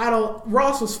 listen,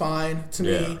 Ross was fine to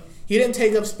me. He didn't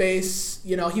take up space.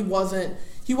 You know, he wasn't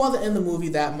in the movie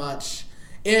that much.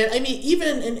 And I mean,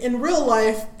 even in real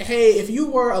life, hey, if you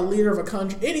were a leader of a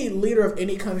country, any leader of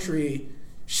any country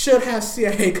should have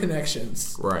CIA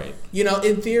connections. Right. You know,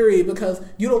 in theory, because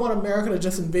you don't want America to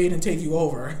just invade and take you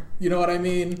over. You know what I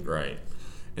mean? Right.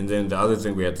 And then the other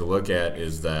thing we have to look at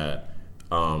is that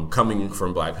coming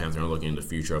from Black Panther and looking in the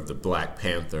future of the Black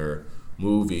Panther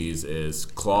movies is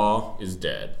Claw is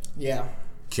dead. Yeah.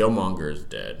 Killmonger is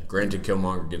dead. Granted,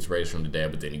 Killmonger gets raised from the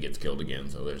dead, but then he gets killed again,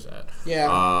 so there's that.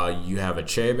 Yeah. You have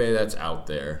Achebe that's out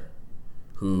there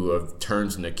who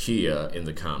turns Nakia in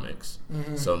the comics.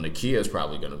 So Nakia is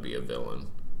probably going to be a villain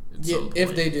at some point.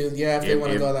 If they do. Yeah, if they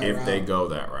want to go that route. If they go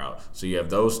that route. So you have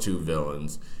those two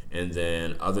villains. And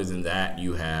then other than that,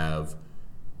 you have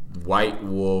White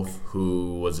Wolf,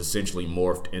 who was essentially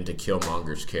morphed into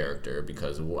Killmonger's character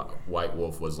because White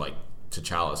Wolf was like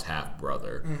T'Challa's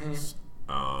half-brother. That's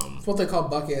what they call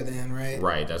Bucky at the end, right?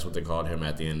 Right, that's what they called him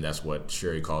at the end. That's what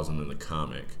Shuri calls him in the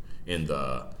comic, in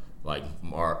the like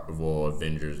Marvel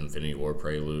Avengers Infinity War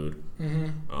prelude.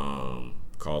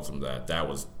 Calls him that. That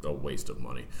was a waste of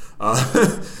money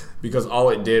because all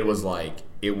it did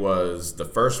was the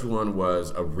first one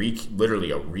was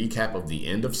literally a recap of the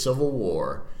end of Civil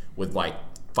War with like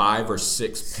 5 or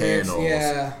 6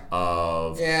 panels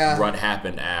of what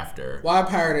happened after. Well, I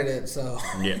pirated it, so.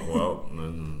 Yeah, well,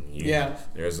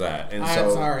 there's that. And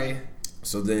I'm sorry.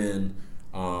 So then,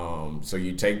 so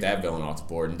you take that villain off the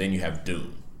board, and then you have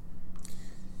Doom.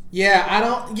 Yeah,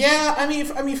 I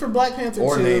mean, for Black Panther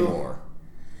or 2. Namor.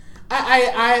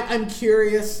 I'm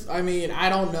curious. I mean, I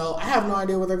don't know. I have no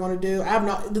idea what they're going to do.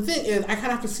 The thing is, I kind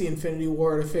of have to see Infinity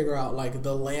War to figure out like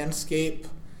the landscape.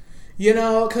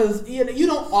 Because you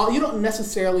don't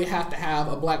necessarily have to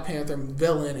have a Black Panther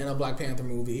villain in a Black Panther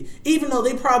movie. Even though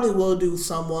they probably will do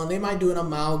someone, they might do an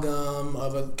amalgam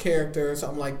of a character or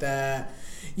something like that.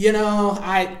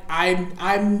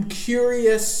 I'm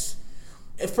curious.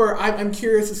 I'm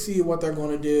curious to see what they're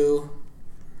going to do.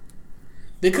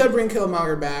 They could bring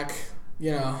Killmonger back,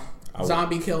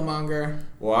 zombie Killmonger.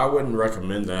 Well, I wouldn't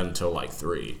recommend that until like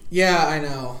 3. Yeah, I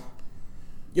know.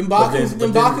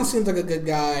 M'Baku seems like a good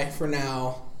guy for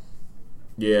now.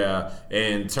 Yeah,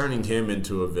 and turning him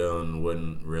into a villain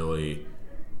wouldn't really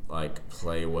like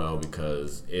play well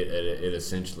because it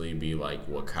essentially be like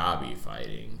W'Kabi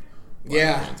fighting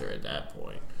Black Panther at that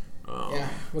point.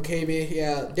 W'Kabi.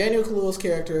 Yeah, Daniel Kaluuya's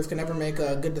characters can never make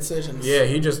good decisions. Yeah,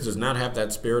 he just does not have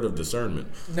that spirit of discernment.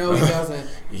 No, he doesn't.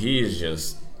 He is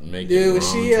just making wrong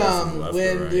choices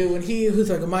when he was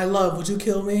like, "My love, would you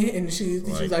kill me?" and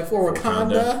she's like, "For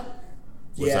Wakanda."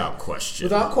 Without question.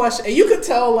 Without question. And you could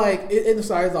tell,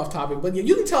 sorry, it's off topic, but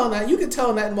you can tell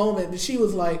in that moment that she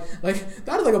was like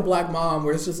that is like a Black mom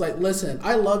where it's just like, listen,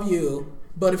 I love you,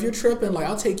 but if you're tripping,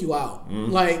 I'll take you out.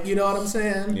 Mm-hmm. You know what I'm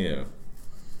saying? Yeah.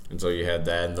 And so you had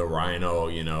that, and the Rhino,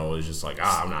 was just like,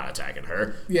 I'm not attacking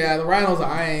her. Yeah, the Rhino's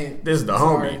This is the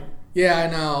homie. Yeah, I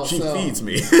know. She feeds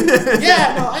me.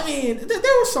 Yeah, no, I mean, there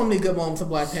were so many good moments of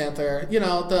Black Panther.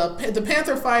 The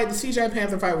Panther fight, the CGI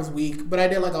Panther fight was weak, but I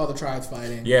did like all the tribes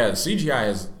fighting. Yeah, the CGI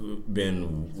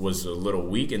was a little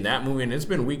weak in that movie, and it's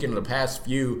been weak in the past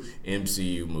few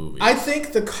MCU movies. I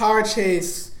think the car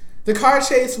chase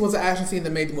was an action scene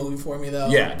that made the movie for me, though.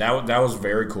 Yeah, that was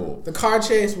very cool. The car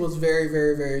chase was very,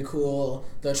 very, very cool.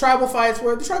 The tribal fights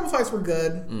were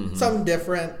good, something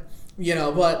different.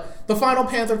 But the final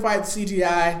Panther fight,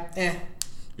 CGI,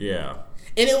 Yeah.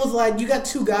 And it was like you got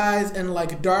two guys in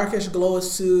darkish glow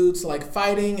suits,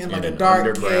 fighting in a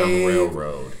dark cave,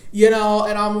 railroad.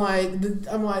 And I'm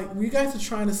like, you guys are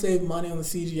trying to save money on the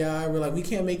CGI. We're like, we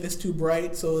can't make this too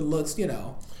bright, so it looks,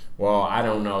 Well, I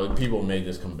don't know. People made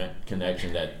this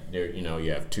connection that there,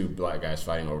 you have two black guys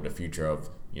fighting over the future of,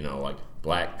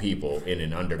 black people in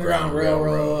an underground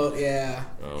railroad. Yeah.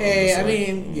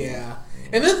 Yeah.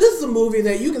 And this is a movie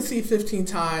that you can see 15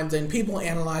 times, and people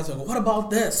analyze it. What about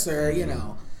this? Or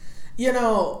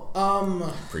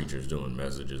preachers doing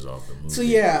messages off the movie. So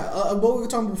yeah, what we were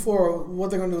talking before,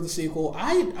 what they're gonna do with the sequel,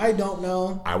 I don't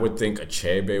know. I would think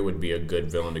Achebe would be a good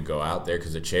villain to go out there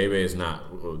because Achebe is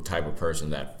not the type of person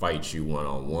that fights you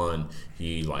one-on-one.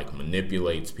 He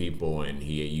manipulates people, and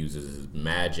he uses his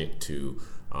magic to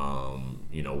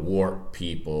warp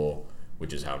people,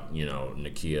 which is how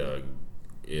Nakia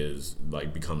is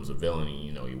becomes a villain.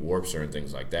 He warps her and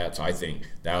things like that. So I think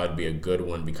that would be a good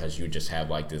one because you just have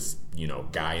this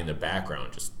guy in the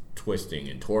background just twisting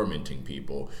and tormenting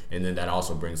people, and then that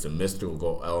also brings the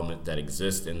mystical element that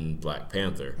exists in Black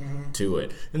Panther to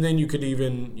it. And then you could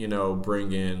even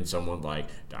bring in someone like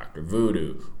Dr.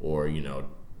 Voodoo or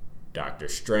Doctor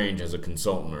Strange as a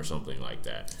consultant or something like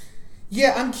that.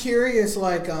 Yeah, I'm curious.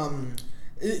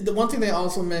 The one thing they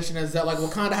also mentioned is that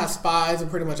Wakanda has spies in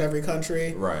pretty much every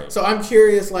country. Right. So I'm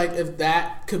curious if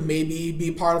that could maybe be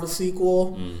part of a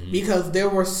sequel because there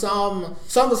were some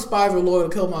of the spies were loyal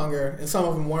to Killmonger and some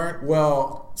of them weren't.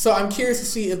 Well, so I'm curious to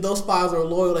see if those spies are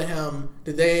loyal to him.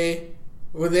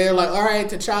 Were they all right,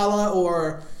 T'Challa,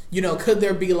 or could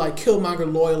there be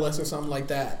Killmonger loyalists or something like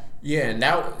that? Yeah, and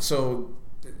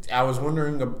I was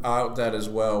wondering about that as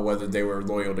well, whether they were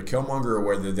loyal to Killmonger or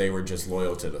whether they were just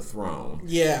loyal to the throne.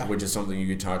 Yeah. Which is something you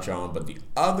could touch on. But the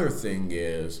other thing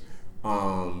is,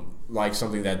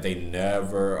 something that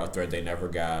a thread they never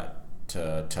got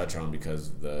to touch on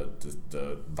because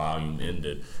the volume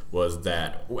ended, was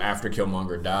that after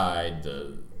Killmonger died,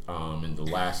 in the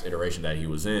last iteration that he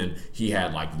was in, he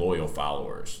had loyal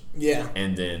followers. Yeah.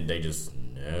 And then they just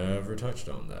never touched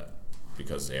on that.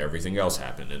 Because everything else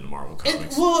happened in the Marvel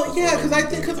comics. Because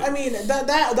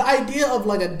the idea of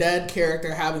a dead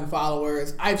character having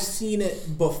followers, I've seen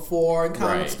it before in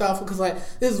comic stuff. Because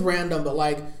this is random, but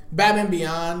Batman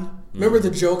Beyond, remember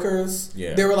the Jokers?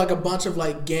 Yeah. There were a bunch of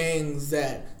gangs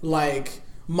that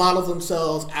modeled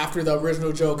themselves after the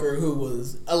original Joker, who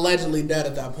was allegedly dead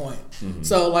at that point.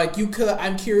 So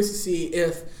I'm curious to see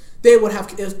if they would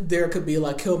have, if there could be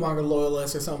like Killmonger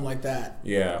loyalists or something like that.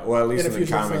 Yeah, well, at least in the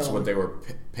comics, film. what they were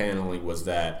paneling was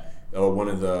that one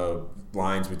of the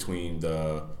lines between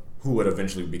who would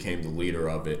eventually became the leader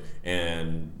of it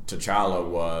and T'Challa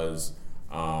was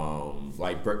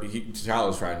T'Challa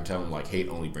was trying to tell him like hate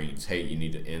only brings hate. You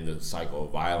need to end the cycle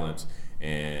of violence.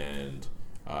 And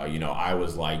I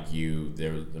was like you.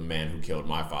 There was the man who killed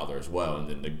my father as well. And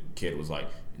then the kid was like,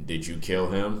 "Did you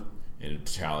kill him?" And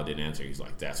T'Challa didn't answer. He's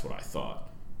like, "That's what I thought."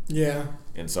 Yeah.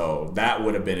 And so that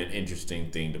would have been an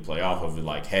interesting thing to play off of.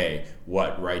 Like, hey,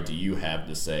 what right do you have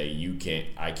to say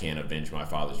I can't avenge my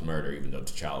father's murder, even though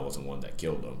T'Challa wasn't one that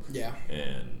killed him? Yeah.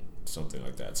 And something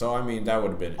like that. So I mean, that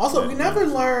would have been. Also, we never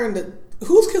learned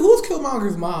who's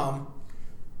Killmonger's mom.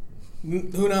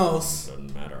 Who knows?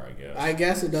 Doesn't matter, I guess. I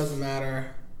guess it doesn't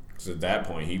matter. Because at that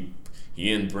point, he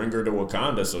didn't bring her to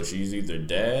Wakanda, so she's either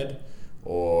dead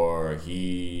or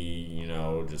he,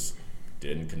 just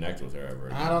didn't connect with her ever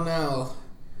again. I don't know.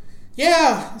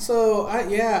 Yeah. So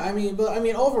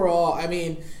overall, I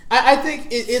think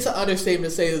it's an understatement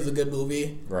to say it's a good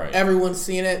movie. Right. Everyone's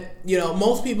seen it.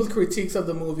 Most people's critiques of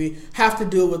the movie have to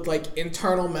do with like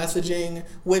internal messaging,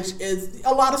 which is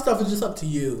a lot of stuff is just up to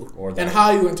you and how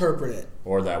you interpret it.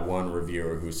 Or that one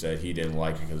reviewer who said he didn't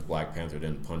like it because Black Panther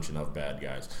didn't punch enough bad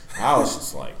guys. I was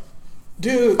just like,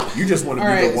 dude, you just want to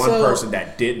be the one person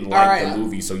that didn't like the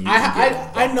movie, so you.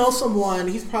 I know someone.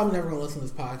 He's probably never going to listen to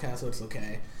this podcast, so it's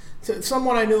okay.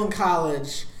 Someone I knew in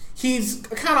college. He's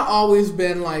kind of always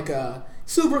been like a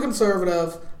super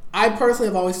conservative. I personally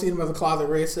have always seen him as a closet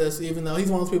racist, even though he's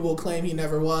one of those people who claim he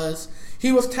never was.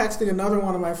 He was texting another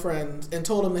one of my friends and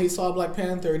told him that he saw Black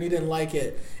Panther and he didn't like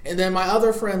it. And then my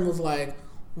other friend was like,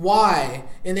 "Why?"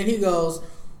 And then he goes,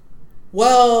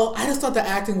 "Well, I just thought the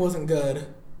acting wasn't good."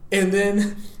 And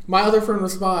then my other friend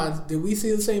responds, "Did we see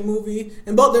the same movie?"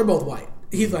 And they're both white.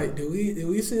 He's like, "Did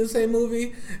we see the same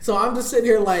movie?" So I'm just sitting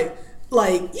here like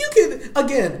you could,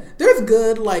 again, there's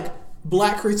good like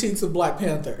black critiques of Black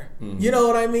Panther. Mm-hmm. You know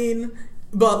what I mean?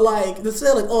 But like to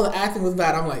say like, "Oh, the acting was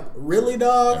bad," I'm like, really,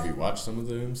 dog? Have you watched some of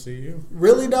the MCU?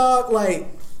 Really, dog?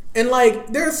 Like, and like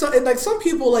there's some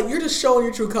people like you're just showing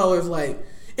your true colors. Like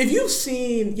if you've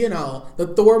seen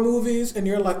the Thor movies and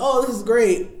you're like, "Oh, this is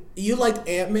great." You liked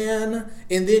Ant-Man,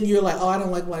 and then you're like, "Oh, I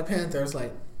don't like Black Panther." It's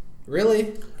like,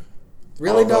 really?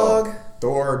 Really, dog?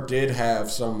 Thor did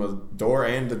have Thor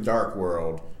and the Dark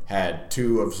World had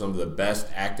two of some of the best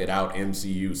acted out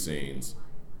MCU scenes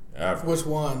ever. Which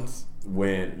ones?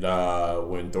 When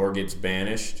Thor gets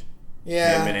banished.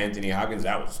 Yeah. Him and Anthony Hopkins,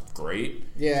 that was great.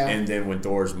 Yeah. And then when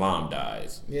Thor's mom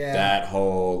dies. Yeah. That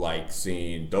whole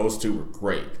scene, those two were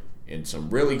great in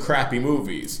some really crappy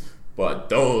movies. But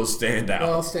those stand out.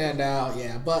 Those stand out,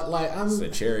 yeah. But it's a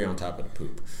cherry on top of the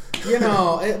poop.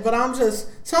 But I'm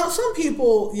just some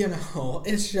people,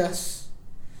 it's just,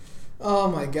 oh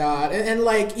my god, and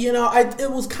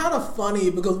it was kind of funny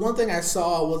because one thing I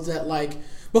saw was that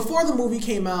before the movie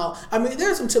came out, there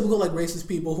are some typical racist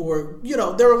people who were,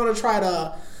 they were going to try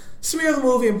to smear the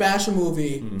movie and bash the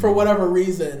movie for whatever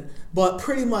reason. But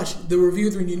pretty much the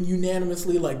reviews were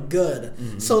unanimously good.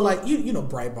 Mm-hmm. So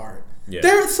Breitbart.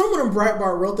 Yeah. Someone in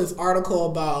Breitbart wrote this article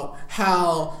about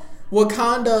how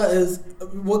Wakanda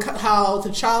how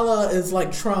T'Challa is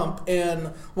like Trump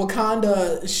and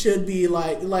Wakanda should be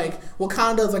like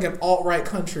Wakanda is like an alt-right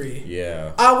country.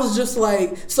 Yeah. I was just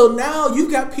so now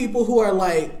you've got people who are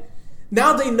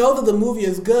now they know that the movie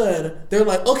is good. They're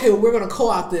like, okay, well, we're going to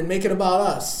co-opt it and make it about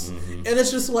us. Mm-hmm. And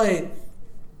it's just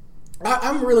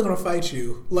I'm really going to fight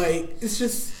you. It's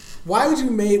just, why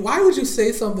would you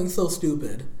say something so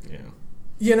stupid? Yeah.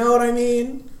 You know what I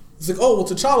mean? It's like, oh, well,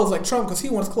 T'Challa's like Trump because he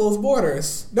wants closed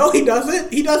borders. No, he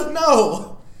doesn't. He doesn't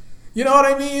know. You know what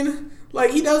I mean?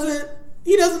 He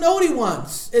doesn't know what he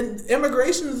wants. And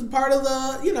immigration is part of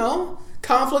the,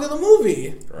 conflict of the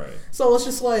movie. Right. So it's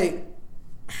just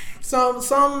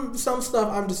some stuff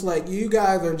I'm just you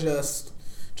guys are just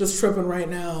tripping right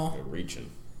now. You're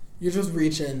reaching. You're just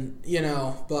reaching,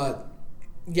 but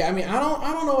yeah, I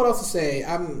don't know what else to say.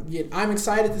 I'm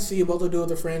excited to see what they'll do with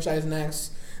the franchise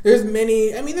next. There's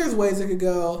ways it could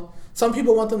go. Some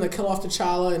people want them to kill off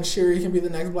T'Challa and Shuri can be the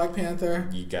next Black Panther.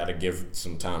 You got to give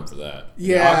some time for that.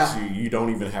 Yeah. Obviously, you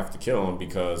don't even have to kill him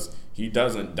because he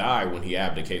doesn't die when he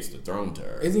abdicates the throne to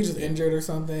her. Isn't he just injured or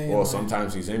something? Well,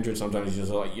 sometimes he's injured. Sometimes he's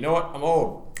just like, you know what? I'm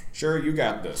old. Sure, you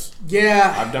got this.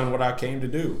 Yeah. I've done what I came to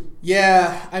do.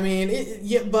 Yeah.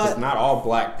 But not all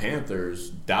Black Panthers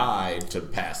died to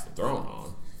pass the throne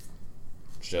on.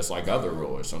 It's just like other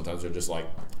rulers. Sometimes they're just like,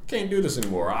 can't do this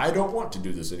anymore. I don't want to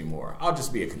do this anymore. I'll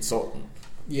just be a consultant.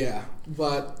 Yeah,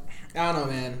 but I don't know,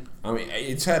 man. I mean,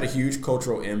 it's had a huge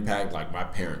cultural impact. Like, my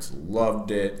parents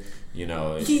loved it. You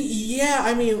know,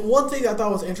 I mean, one thing I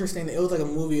thought was interesting, it was like a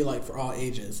movie like for all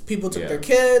ages. People took their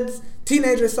kids,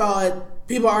 teenagers saw it,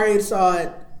 people our age saw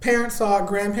it, parents saw it,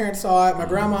 grandparents saw it, my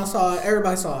grandma saw it,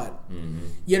 everybody saw it.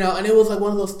 You know, and it was like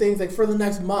one of those things, like for the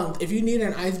next month, if you needed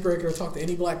an icebreaker to talk to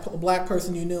any black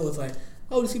person you knew, it's like,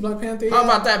 oh, you see Black Panther yet? How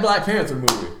about that Black Panther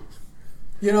movie?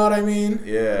 You know what I mean?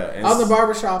 Yeah. I was in the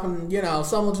barbershop and, you know,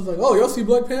 someone was like, oh, y'all see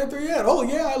Black Panther yet? Oh,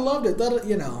 yeah, I loved it.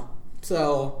 You know,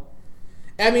 so...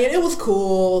 I mean, it was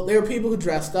cool. There were people who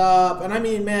dressed up. And I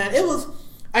mean, man, it was...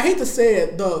 I hate to say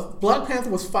it. The Black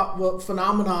Panther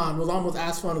phenomenon was almost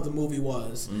as fun as the movie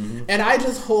was. And I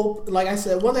just hope, like I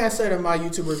said, one thing I said in my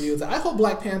YouTube review is that I hope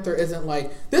Black Panther isn't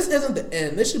like... This isn't the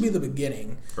end. This should be the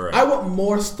beginning. Right. I want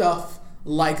more stuff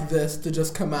like this to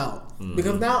just come out.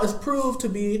 Because now it's proved to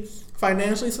be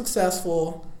financially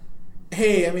successful.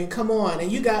 Hey, I mean, come on.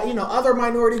 And you got, you know, other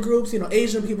minority groups, you know,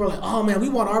 Asian people are like, oh, man, we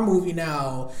want our movie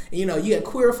now. And, you know, you get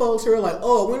queer folks who are like,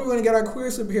 oh, when are we going to get our queer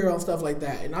superhero and stuff like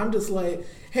that? And I'm just like,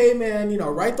 hey, man, you know,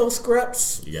 write those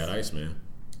scripts. You got Iceman.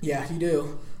 Yeah, you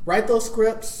do. Write those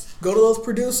scripts. Go to those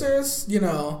producers, you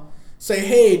know, say,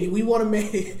 hey, we want to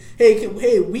make,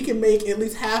 hey, we can make at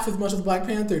least half as much as Black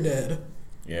Panther did.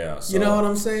 Yeah. So, you know what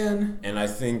I'm saying? And I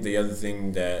think the other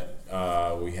thing that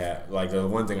we have, like the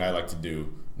one thing I like to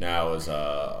do now is,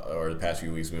 or the past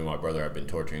few weeks, me and my brother have been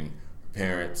torturing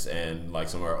parents and like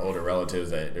some of our older relatives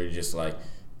that they're just like,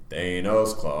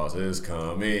 Thanos Claus is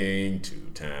coming to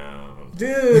town.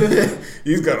 Dude.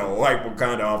 He's going to wipe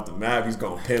Wakanda off the map. He's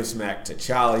going to pimp smack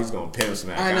T'Challa. He's going to pimp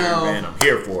smack Iron Man. I'm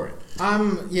here for it.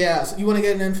 So you want to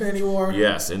get an Infinity War?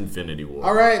 Yes, Infinity War.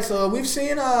 All right, so we've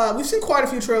seen quite a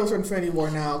few trailers for Infinity War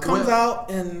now. Comes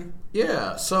out in...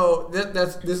 Yeah, so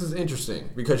this is interesting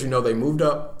because, you know, they moved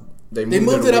up. They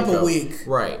moved it up a week.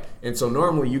 Right. And so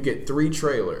normally you get 3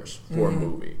 trailers for a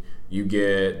movie. You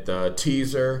get the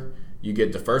teaser, you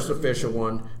get the first official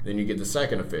one, then you get the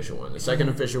second official one. The second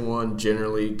official one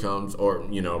generally comes, or,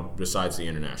 you know, besides the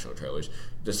international trailers,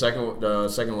 the second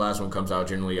to last one comes out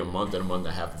generally a month and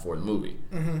a half before the movie.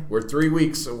 We're 3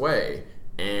 weeks away,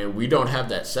 and we don't have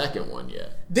that second one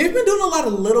yet. They've been doing a lot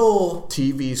of little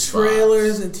TV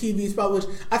trailers and TV spots,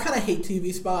 which I kind of hate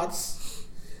TV spots.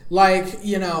 Like,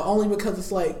 you know, only because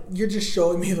it's like, you're just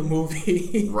showing me the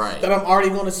movie that I'm already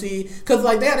going to see. Because,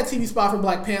 like, they had a TV spot for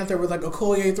Black Panther with, like,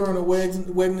 Okoye throwing a wig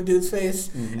in the dude's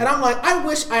face. And I'm like, I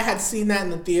wish I had seen that in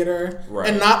the theater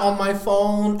and not on my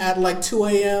phone at, like, 2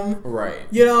 a.m. Right.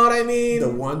 You know what I mean? The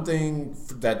one thing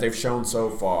that they've shown so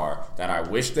far that I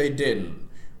wish they didn't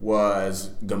was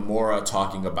Gamora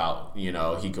talking about, you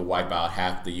know, he could wipe out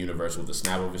half the universe with a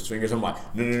snap of his fingers. I'm like,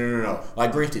 no.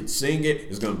 Like, granted, seeing it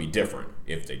is going to be different.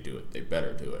 If they do it, they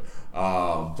better do it.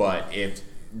 But if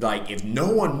no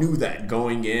one knew that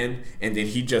going in, and then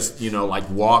he just, you know, like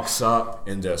walks up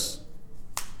and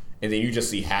then you just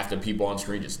see half the people on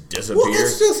screen just disappear. Well,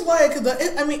 it's just like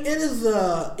it is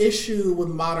the issue with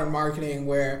modern marketing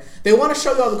where they want to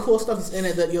show you all the cool stuff that's in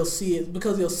it that you'll see it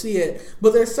because you'll see it.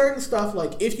 But there's certain stuff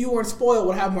like if you weren't spoiled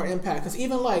would have more impact. Because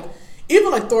even like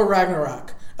Thor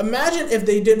Ragnarok. Imagine if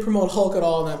they didn't promote Hulk at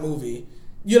all in that movie.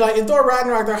 You're like, in Thor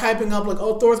Ragnarok, they're hyping up like,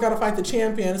 oh, Thor's got to fight the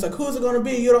champion. It's like, who's it going to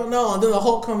be? You don't know. And then the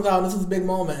Hulk comes out, and this is a big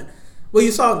moment. Well, you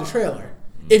saw it in the trailer.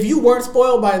 If you weren't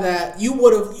spoiled by that, you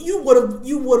would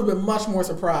have been much more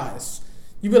surprised.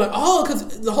 You'd be like, oh,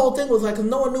 because the whole thing was like, cause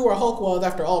no one knew where Hulk was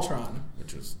after Ultron,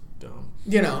 which was dumb.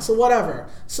 You know, so whatever.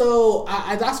 So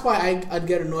that's why I'd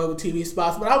get annoyed with TV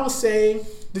spots. But I will say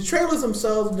the trailers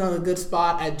themselves have done a good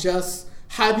spot at just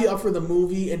hype you up for the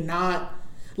movie and not.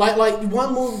 Like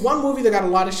one movie that got a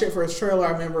lot of shit for its trailer,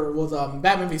 I remember, was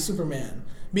Batman v Superman.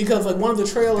 Because like one of the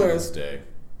trailers, Doomsday.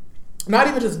 Not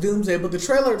even just Doomsday, but the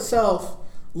trailer itself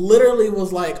literally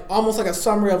was like almost like a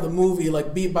summary of the movie,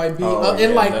 like beat by beat.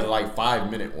 In like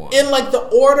 5-minute one. In like the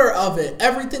order of it.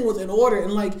 Everything was in order.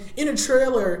 And like in a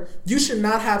trailer, you should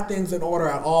not have things in order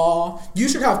at all. You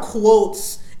should have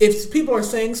quotes. If people are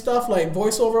saying stuff like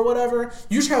voiceover or whatever,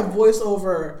 you should have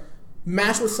voiceover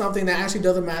match with something that actually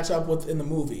doesn't match up with in the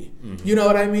movie. You know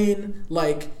what I mean?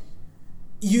 Like,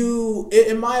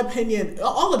 in my opinion,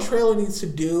 all the trailer needs to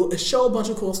do is show a bunch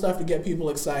of cool stuff to get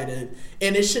people excited,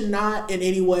 and it should not in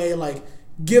any way like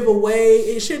give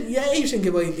away. You shouldn't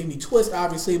give away any twist,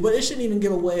 obviously, but it shouldn't even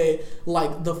give away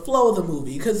like the flow of the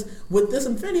movie. Because with this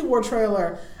Infinity War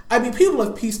trailer, I mean, people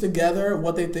have pieced together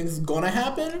what they think is going to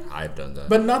happen. I've done that,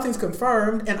 but nothing's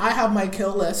confirmed, and I have my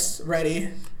kill list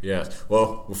ready. Yes.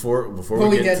 Well, before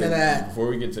we get to that, before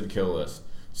we get to the kill list,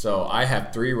 so I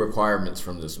have 3 requirements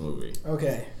from this movie.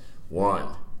 Okay. 1,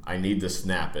 I need the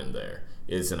snap in there.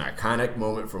 It's an iconic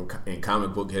moment in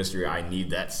comic book history. I need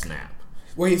that snap.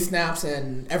 Where he snaps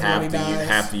and everybody dies.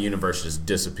 Half the universe just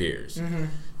disappears.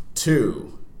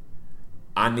 2,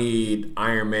 I need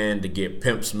Iron Man to get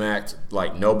pimp smacked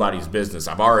like nobody's business.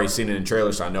 I've already seen it in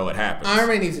trailers, so I know it happens. Iron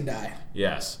Man needs to die.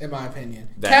 Yes. In my opinion.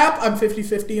 Cap, I'm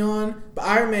 50-50 on, but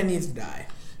Iron Man needs to die.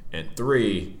 And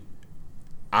 3,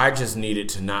 I just need it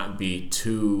to not be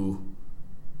too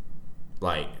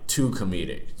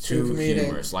comedic, too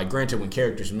humorous. Like, granted, when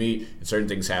characters meet and certain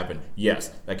things happen,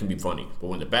 yes, that can be funny. But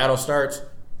when the battle starts,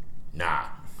 nah.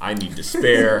 I need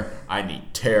despair. I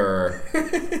need terror.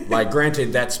 Like,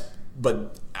 granted,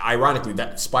 but ironically,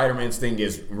 that Spider-Man's thing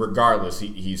is, regardless,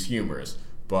 he's humorous.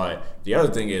 But the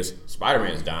other thing is,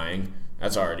 Spider-Man's dying.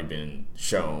 That's already been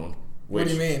shown. What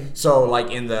do you mean? So,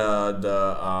 like, in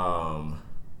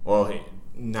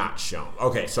not shown.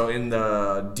 Okay, so in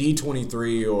the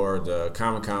D23 or the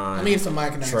Comic-Con I mean, some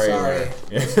Mike and I, trailer,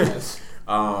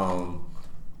 sorry.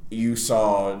 You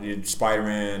saw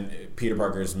Spider-Man, Peter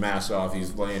Parker's mask off.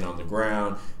 He's laying on the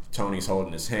ground. Tony's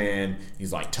holding his hand.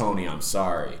 He's like, Tony, I'm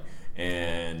sorry.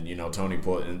 And, Tony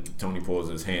pulls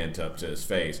his hand up to his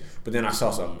face. But then I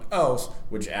saw something else,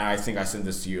 which I think I sent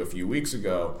this to you a few weeks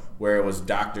ago, where it was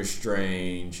Doctor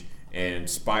Strange and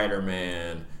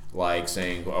Spider-Man like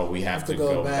saying, oh, we have to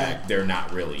go back. They're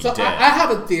not really dead. I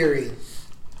have a theory.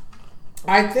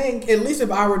 I think, at least if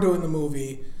I were doing the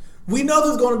movie, we know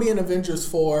there's going to be an Avengers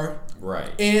 4. Right.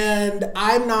 And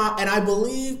I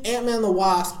believe Ant-Man and the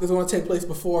Wasp is going to take place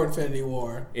before Infinity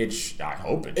War. I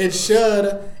hope it does.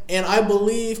 Should. And I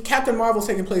believe Captain Marvel's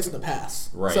taking place in the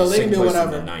past. Right. So they can do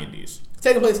whatever. In the 90s.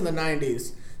 Taking place in the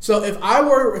 90s. So if I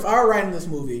were writing this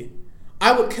movie,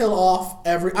 I would kill off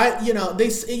remember it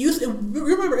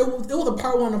was a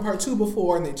part 1 and part 2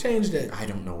 before, and they changed it. I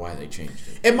don't know why they changed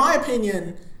it. In my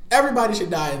opinion, everybody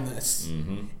should die in this.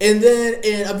 Mm-hmm. And then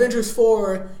in Avengers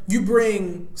 4, you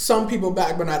bring some people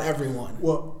back, but not everyone.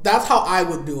 Well, that's how I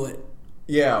would do it.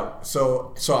 Yeah,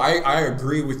 so I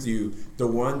agree with you. The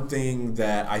one thing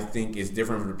that I think is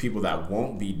different from the people that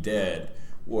won't be dead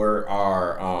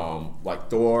are like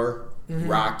Thor,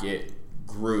 Rocket,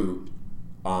 Groot,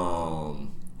 and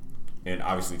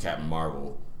obviously Captain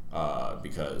Marvel,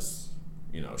 because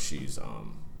she's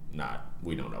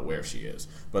we don't know where she is,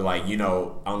 but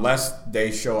unless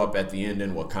they show up at the end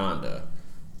in Wakanda,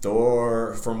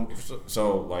 Thor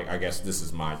I guess this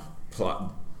is my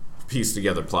piece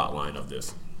together plot line of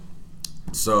this.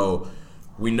 So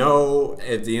we know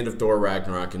at the end of Thor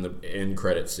Ragnarok, in the end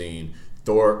credit scene,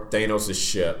 Thanos'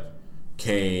 ship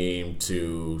came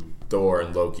to Thor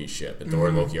and Loki's ship, and Thor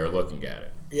and Loki are looking at it.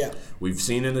 Yeah. We've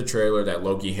seen in the trailer that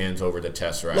Loki hands over the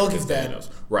Tesseract Loki's to Thanos.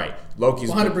 Right.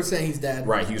 Loki's 100% he's dead.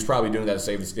 Right. He was probably doing that to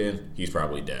save his skin. He's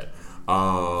probably dead.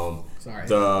 Sorry.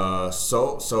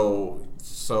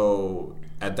 So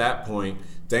at that point,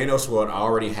 Thanos would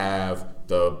already have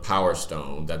the Power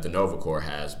Stone that the Nova Corps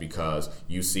has, because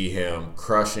you see him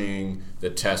crushing the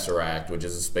Tesseract, which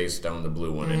is a space stone, the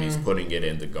blue one, and he's putting it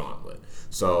in the gauntlet.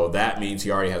 So that means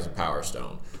he already has a Power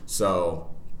Stone. So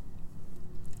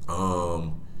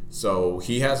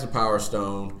he has the Power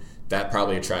Stone. That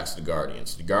probably attracts the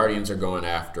Guardians. The Guardians are going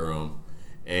after him,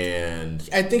 and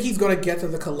I think he's going to get to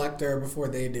the Collector before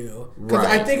they do. Because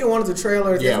right. I think in one of the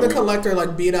trailers, the Collector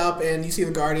beat up, and you see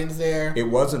the Guardians there. It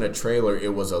wasn't a trailer.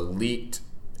 It was a leaked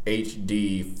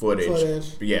HD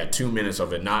footage. Yeah, 2 minutes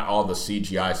of it. Not all the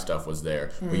CGI stuff was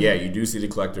there. But yeah, you do see the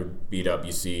Collector beat up.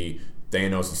 You see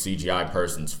Thanos, the CGI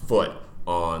person's foot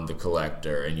on the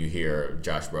Collector, and you hear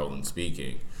Josh Brolin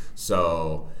speaking.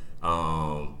 So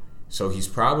he's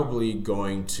probably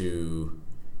going to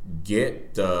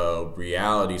get the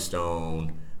Reality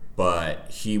Stone, but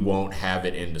he won't have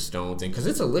it in the stone thing because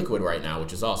it's a liquid right now,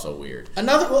 which is also weird.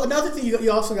 Another thing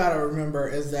you also got to remember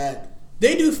is that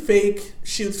they do fake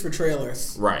shoots for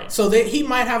trailers. Right. So he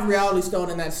might have Reality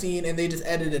Stone in that scene, and they just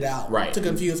edit it out to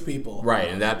confuse people. Right,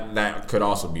 and that could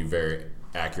also be very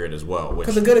accurate as well.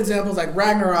 Because a good example is like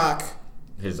Ragnarok.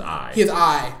 His eye.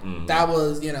 Mm-hmm. That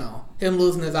was, him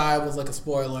losing his eye was like a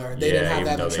spoiler. They didn't have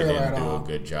that in the trailer at all. They didn't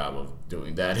do a good job of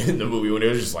doing that in the movie when it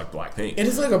was just like black paint. It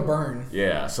is like a burn.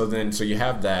 Yeah. So you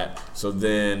have that. So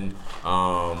then,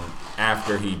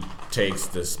 after he takes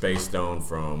the Space Stone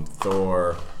from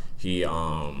Thor, he's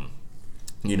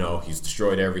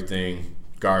destroyed everything.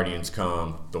 Guardians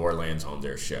come. Thor lands on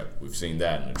their ship. We've seen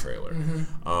that in the trailer.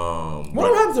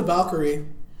 What happens to Valkyrie?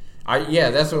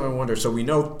 That's what I wonder. So we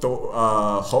know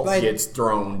Hulk gets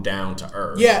thrown down to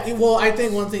Earth. Yeah, well, I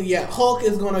think one thing, Hulk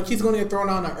is gonna get thrown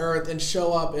down to Earth and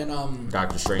show up in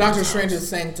Doctor Strange's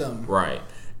sanctum. Right,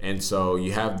 and so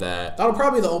you have that. That'll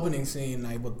probably be the opening scene,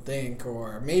 I would think,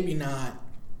 or maybe not.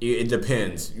 It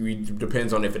depends. It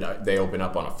depends on if they open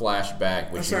up on a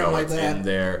flashback, which like it's that. in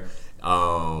there.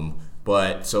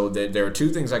 But so there are two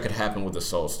things that could happen with the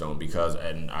Soul Stone because,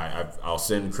 and I'll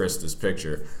send Chris this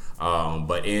picture.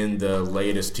 But in the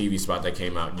latest TV spot that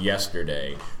came out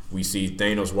yesterday, we see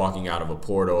Thanos walking out of a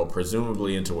portal,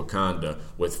 presumably into Wakanda,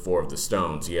 with 4 of the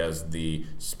stones. He has the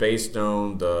Space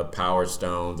Stone, the Power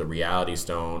Stone, the Reality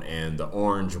Stone, and the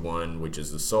orange one, which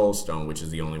is the Soul Stone, which is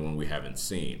the only one we haven't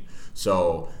seen.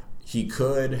 So he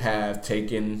could have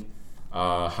taken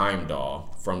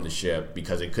Heimdall from the ship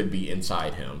because it could be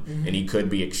inside him, and he could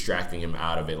be extracting him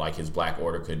out of it, like his Black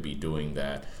Order could be doing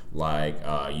that. Like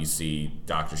you see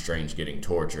Doctor Strange getting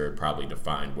tortured, probably to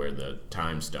find where the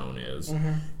Time Stone is,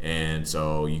 and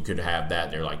so you could have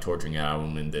that. They're like torturing out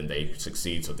him, and then they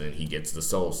succeed. So then he gets the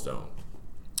Soul Stone,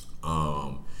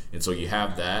 and so you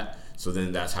have that. So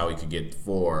then that's how he could get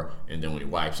 4, and then when he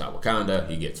wipes out Wakanda,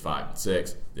 he gets 5 and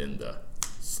 6. Then the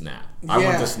snap. I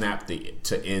want the snap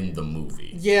to end the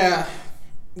movie. Yeah.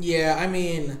 I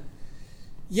mean,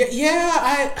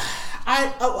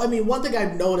 I mean, one thing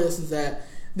I've noticed is that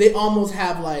they almost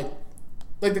have like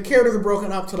the characters are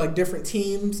broken up to like different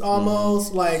teams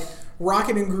almost. Like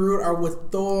Rocket and Groot are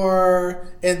with Thor,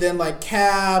 and then like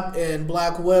Cap and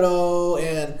Black Widow,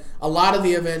 and a lot of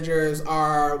the Avengers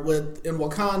are in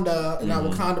Wakanda in that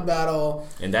Wakanda battle.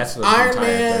 And that's the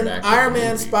Iron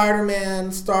Man,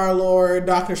 Spider-Man, Star-Lord,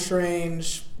 Doctor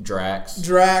Strange, Drax.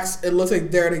 It looks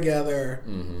like they're together.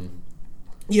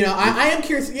 You know, I am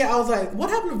curious. Yeah, I was like, what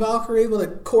happened to Valkyrie? Will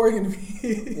like Corey gonna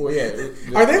be? Well, yeah.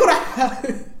 Are they gonna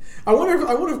have? I wonder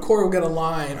if Corey will get a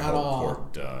line at all. Corey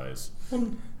dies.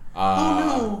 Oh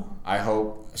no! I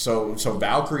hope so. So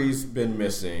Valkyrie's been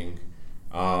missing.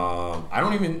 I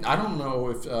don't know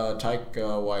if Taika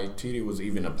Waititi was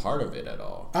even a part of it at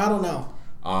all. I don't know.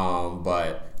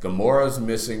 But Gamora's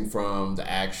missing from the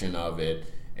action of it,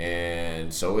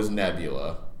 and so is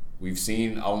Nebula. We've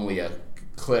seen only a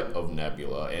clip of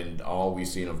Nebula, and all we've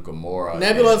seen of Gamora.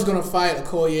 Nebula's gonna fight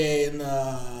Okoye in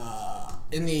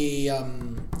the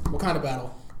Wakanda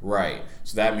battle. Right.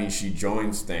 So that means she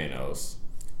joins Thanos.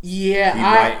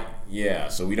 Yeah,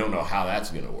 so we don't know how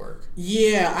that's going to work.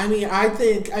 Yeah, I mean,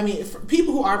 for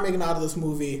people who aren't making out of this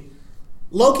movie,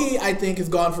 Loki, I think, is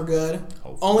gone for good.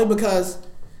 Hopefully. Only because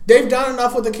they've done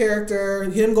enough with the character,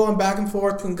 him going back and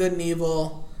forth between good and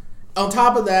evil. On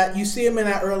top of that, you see him in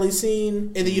that early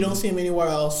scene, and then you don't see him anywhere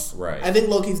else. Right. I think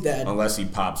Loki's dead. Unless he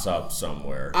pops up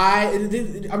somewhere.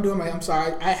 I'm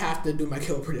sorry, I have to do my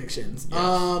kill predictions.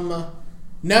 Yes.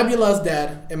 Nebula's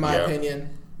dead, in my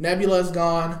opinion. Nebula's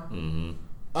gone.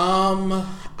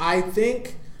 I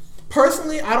think,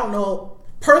 personally, I don't know.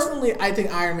 Personally, I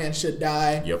think Iron Man should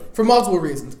die. Yep. For multiple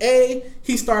reasons. A,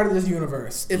 he started this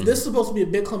universe. If this is supposed to be a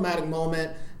big climatic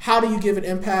moment, how do you give it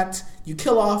impact? You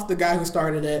kill off the guy who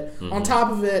started it. On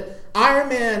top of it, Iron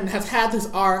Man has had this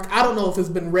arc. I don't know if it's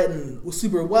been written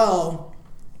super well,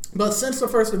 but since the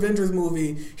first Avengers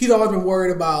movie, he's always been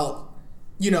worried about,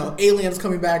 you know, aliens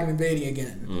coming back and invading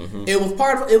again. It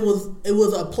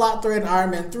was a plot thread in Iron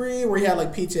Man 3 where he had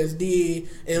like PTSD,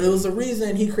 and it was the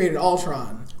reason he created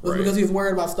Ultron. Was because he was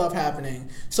worried about stuff happening.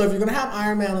 So if you're gonna have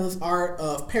Iron Man on this arc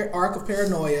of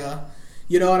paranoia,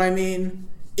 you know what I mean?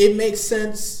 It makes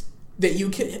sense that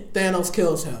Thanos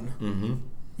kills him.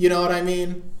 You know what I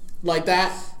mean? Like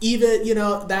that, even, you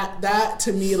know, that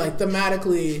to me, like,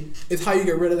 thematically is how you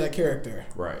get rid of that character.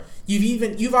 Right.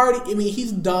 You've already, I mean,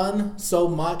 he's done so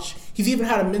much. He's even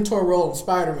had a mentor role in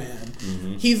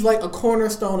Spider-Man. He's like a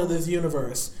cornerstone of this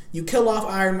universe. You kill off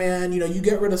Iron Man, you know, you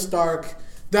get rid of Stark,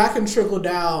 that can trickle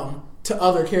down to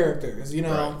other characters, you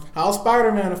know. Right. How's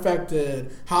Spider-Man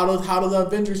affected? How do the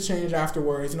Avengers change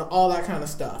afterwards? You know, all that kind of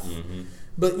stuff.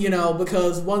 But, you know,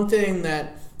 because one thing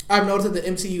that I've noticed that the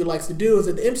MCU likes to do is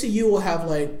that the MCU will have,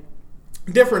 like,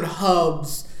 different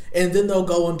hubs, and then they'll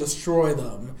go and destroy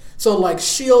them. So, like,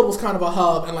 S.H.I.E.L.D. was kind of a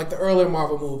hub in, like, the earlier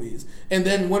Marvel movies. And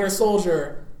then Winter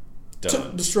Soldier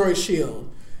destroyed S.H.I.E.L.D.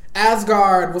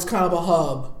 Asgard was kind of a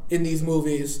hub in these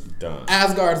movies. Done.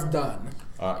 Asgard's done.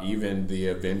 Even the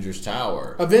Avengers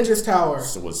Tower.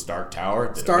 So was Stark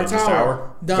Tower? Stark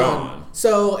Tower. Done. Gone.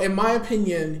 So, in my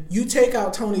opinion, you take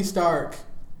out Tony Stark,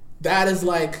 that is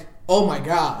like, oh my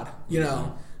God, you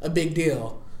know, a big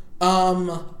deal.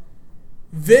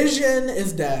 Vision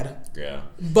is dead. Yeah.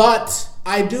 But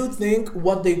I do think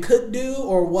what they could do,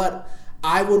 or what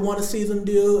I would want to see them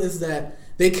do, is that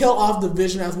they kill off the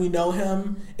Vision as we know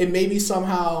him, and maybe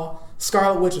somehow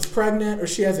Scarlet Witch is pregnant, or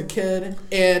she has a kid,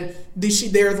 and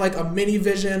there's like a mini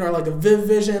Vision, or like a Viv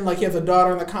Vision, like he has a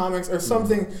daughter in the comics, or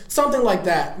something like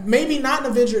that. Maybe not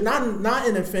in Avengers, not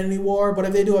in Infinity War, but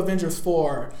if they do Avengers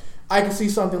 4, I could see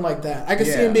something like that. I could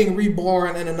see Yeah. him being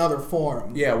reborn in another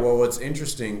form. Yeah, well, what's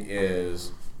interesting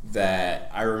is that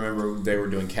I remember they were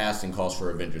doing casting calls for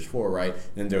Avengers 4, right?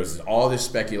 And there was all this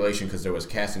speculation because there was a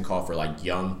casting call for, like,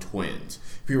 young twins.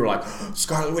 People were like,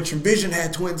 Scarlet Witch and Vision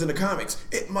had twins in the comics.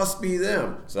 It must be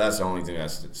them. So that's the only thing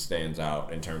that stands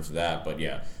out in terms of that. But,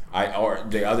 yeah. Or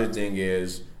the other thing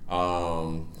is,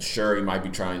 sure, he might be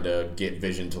trying to get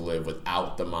Vision to live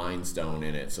without the Mind Stone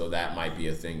in it, so that might be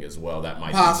a thing as well. That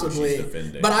might Possibly. be what she's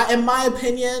defending. But in my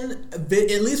opinion, at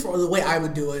least for the way I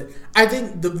would do it, I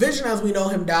think the Vision as we know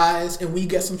him dies, and we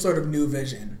get some sort of new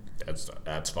Vision.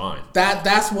 That's fine.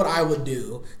 That's what I would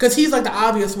do, because he's like the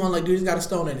obvious one. Like, dude, he's got a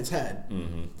stone in his head.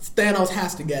 Mm-hmm. Thanos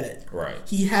has to get it. Right.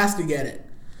 He has to get it.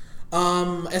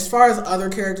 As far as other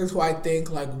characters who I think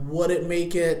like would it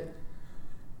make it.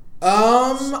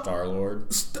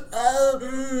 Star-Lord.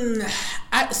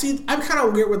 I see. I'm kind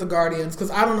of weird with the Guardians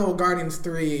because I don't know what Guardians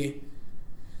 3.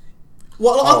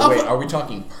 Well, wait, are we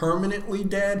talking permanently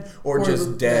dead or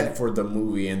just dead for the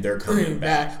movie and they're coming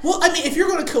back? Well, I mean, if you're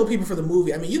going to kill people for the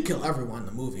movie, I mean, you kill everyone in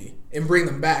the movie and bring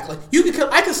them back. Like you could kill.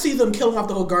 I could see them killing off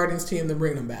the whole Guardians team, then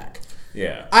bring them back.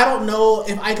 Yeah. I don't know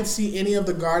if I could see any of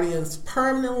the Guardians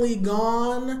permanently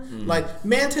gone. Mm-hmm. Like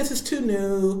Mantis is too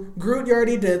new. Groot, you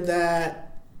already did that.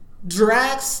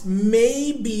 Drax,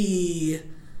 maybe.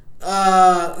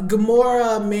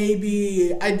 Gamora,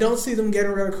 maybe. I don't see them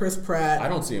getting rid of Chris Pratt. I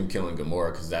don't see him killing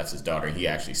Gamora because that's his daughter. He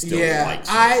actually still likes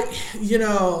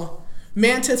her.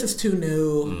 Mantis is too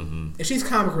new. Mm-hmm. And she's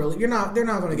comic relief. They're not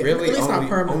going to get really, at least not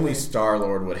permanently. Only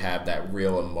Star-Lord would have that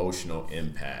real emotional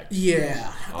impact.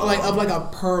 Yeah. Like a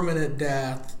permanent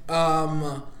death.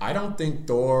 I don't think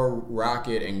Thor,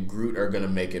 Rocket, and Groot are going to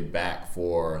make it back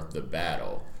for the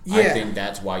battle. Yeah. I think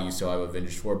that's why you still have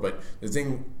Avengers 4. But the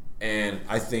thing, and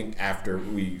I think after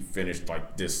we finish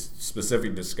like this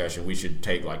specific discussion, we should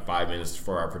take like 5 minutes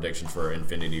for our predictions for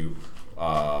Infinity,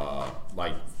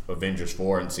 like Avengers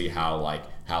 4, and see how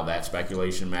that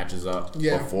speculation matches up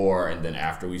before and then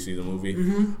after we see the movie.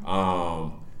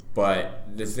 Mm-hmm.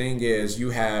 But the thing is,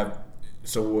 you have.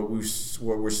 So what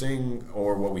we're seeing,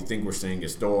 or what we think we're seeing,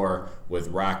 is Thor with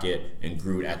Rocket and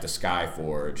Groot at the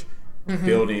Skyforge,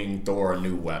 building Thor a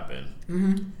new weapon.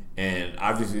 Mm-hmm. And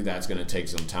obviously that's going to take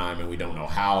some time, and we don't know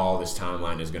how all this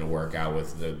timeline is going to work out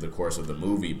with the course of the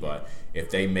movie. But if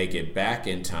they make it back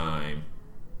in time,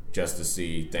 just to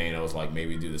see Thanos like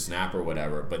maybe do the snap or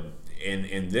whatever. But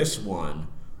in this one,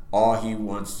 all he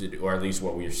wants to do, or at least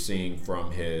what we're seeing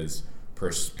from his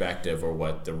perspective, or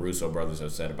what the Russo brothers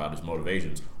have said about his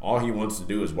motivations, all he wants to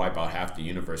do is wipe out half the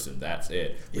universe, and that's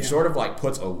it. Which sort of like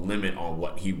puts a limit on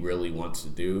what he really wants to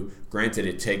do. Granted,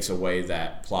 it takes away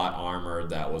that plot armor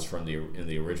that was from in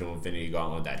the original Infinity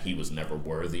Gauntlet, that he was never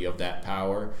worthy of that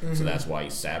power, so that's why he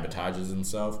sabotages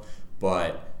himself.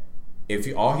 But if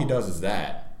all he does is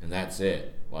that, and that's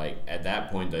it, like at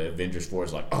that point the Avengers 4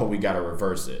 is like, oh, we got to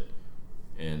reverse it.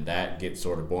 And that gets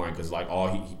sort of boring because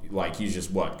he's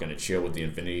just gonna chill with the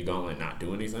Infinity Gauntlet and not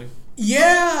do anything?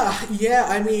 Yeah.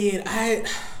 I mean, I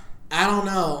don't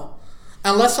know,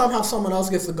 unless somehow someone else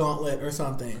gets the gauntlet or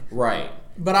something. Right.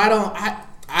 But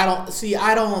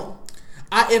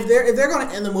if they're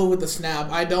gonna end the movie with the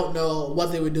snap, I don't know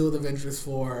what they would do with Avengers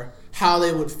 4, how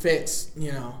they would fix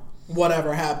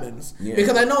whatever happens. Yeah.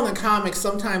 Because I know in the comics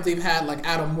sometimes they've had like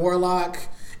Adam Warlock.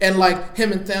 And like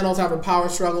him and Thanos have a power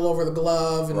struggle over the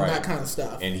glove and that kind of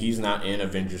stuff. And he's not in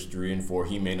Avengers 3 and 4.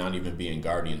 He may not even be in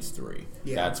Guardians 3.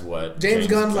 Yeah. That's what James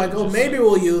Gunn's like, maybe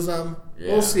we'll use him.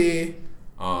 Yeah. We'll see.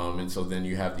 And so then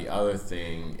you have the other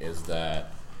thing is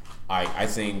that I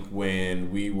think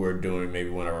when we were doing maybe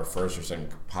one of our first or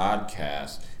second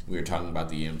podcasts, we were talking about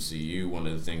the MCU. One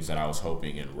of the things that I was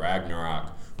hoping in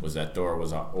Ragnarok was that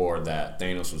that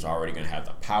Thanos was already going to have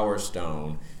the Power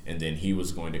Stone, and then he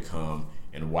was going to come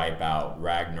and wipe out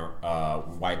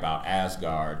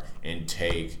Asgard and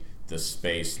take the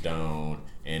Space Stone,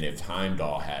 and if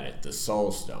Heimdall had it, the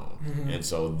Soul Stone. Mm-hmm. And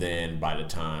so then by the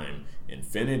time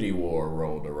Infinity War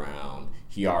rolled around,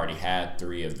 he already had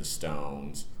 3 of the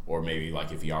stones, or maybe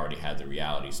like if he already had the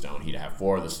Reality Stone, he'd have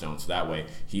 4 of the stones. So that way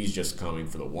he's just coming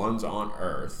for the ones on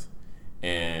Earth,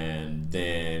 and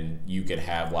then you could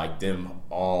have like them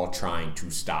all trying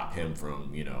to stop him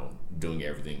from, doing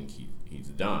everything he's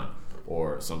done,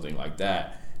 or something like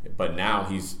that. But now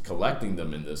he's collecting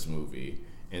them in this movie,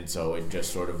 and so it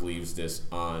just sort of leaves this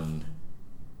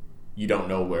you don't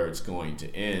know where it's going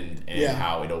to end, and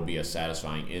how it'll be a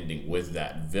satisfying ending with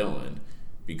that villain,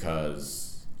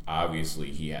 because obviously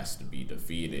he has to be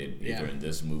defeated either in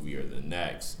this movie or the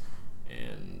next,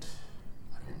 and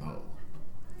I don't know.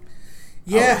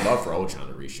 Yeah. I would love for Ultron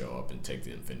to re-show up and take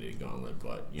the Infinity Gauntlet,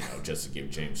 but just to give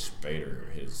James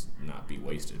Spader his not be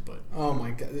wasted. But oh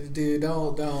my god, dude,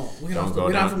 don't. We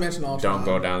don't have to mention Ultron. Don't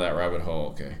go down that rabbit hole,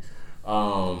 okay?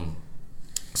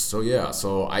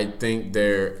 So I think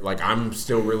I'm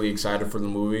still really excited for the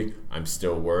movie. I'm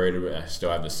still worried. I still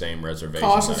have the same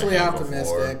reservations. Cautiously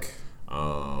optimistic.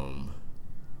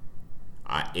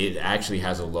 It actually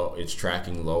has it's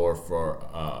tracking lower for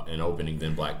an opening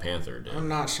than Black Panther did. I'm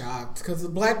not shocked because the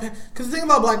thing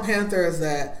about Black Panther is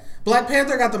that Black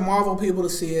Panther got the Marvel people to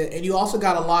see it, and you also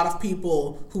got a lot of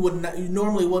people who you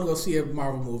normally wouldn't go see a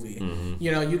Marvel movie.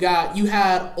 Mm-hmm. You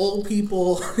had old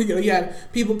people. You had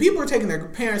people were taking their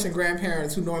parents and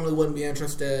grandparents who normally wouldn't be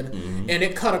interested, mm-hmm. and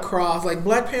it cut across. Like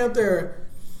Black Panther,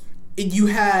 you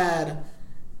had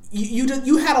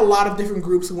a lot of different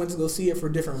groups who went to go see it for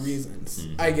different reasons,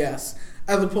 mm-hmm. I guess,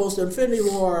 as opposed to Infinity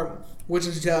War, which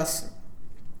is just.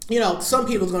 Some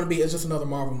people's going to be, it's just another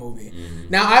Marvel movie. Mm-hmm.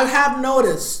 Now, I have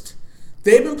noticed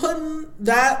they've been putting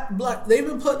the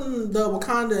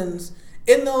Wakandans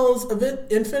in those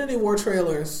Infinity War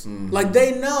trailers. Mm-hmm. Like,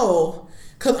 they know,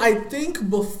 because I think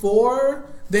before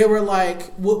they were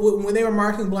like, when they were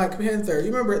marketing Black Panther, you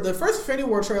remember the first Infinity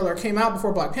War trailer came out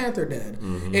before Black Panther did.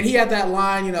 Mm-hmm. And he had that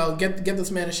line, get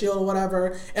this man a shield or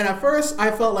whatever. And at first I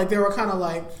felt like they were kind of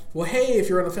like, well, hey, if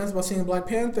you're on the fence about seeing Black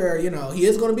Panther, he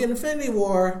is going to be in Infinity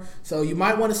War. So you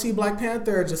might want to see Black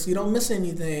Panther just so you don't miss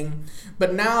anything.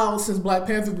 But now, since Black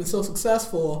Panther's been so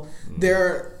successful,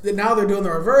 they're doing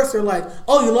the reverse. They're like,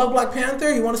 oh, you love Black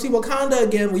Panther? You want to see Wakanda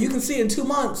again? Well, you can see it in 2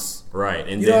 months. Right.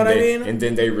 And you know what I mean? And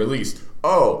then they released,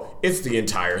 it's the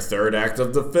entire third act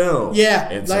of the film. Yeah.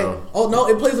 And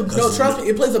trust me,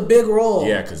 it plays a big role.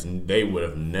 Yeah, because they would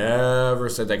have never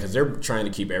said that because they're trying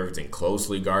to keep everything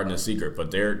closely guarded and secret,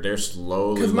 but they're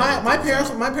slowly. Because my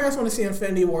parents want to see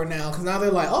Infinity War now because now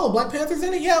they're like, oh, Black Panther's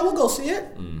in it? Yeah, we'll go see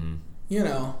it. Mm-hmm.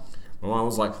 My mom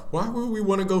was like, why would we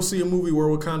want to go see a movie where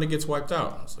Wakanda gets wiped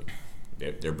out? I was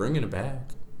like, they're bringing it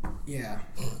back. Yeah.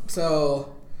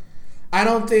 So, I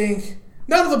don't think...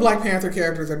 None of the Black Panther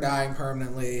characters are dying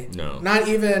permanently. No. Not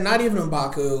even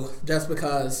M'Baku, just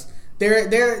because they're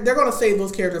going to save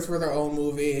those characters for their own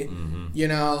movie.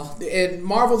 Mm-hmm. And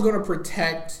Marvel's going to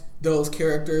protect those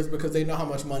characters because they know how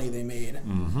much money they made.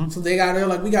 Mm-hmm. So they're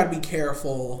like, we got to be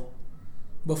careful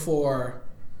before,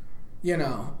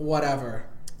 whatever.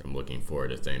 I'm looking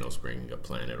forward to Thanos bringing a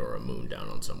planet or a moon down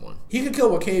on someone. He could kill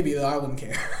W'Kabi, though. I wouldn't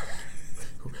care.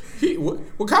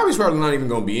 Wakabi's probably not even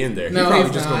going to be in there. No, he's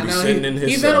probably just going to be sitting in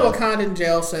his He's in a Wakandan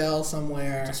jail cell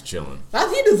somewhere. Just chilling.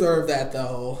 He deserved that,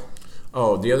 though.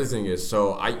 Oh, the other thing is,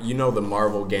 so the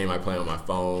Marvel game I play on my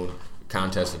phone,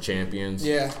 Contest of Champions?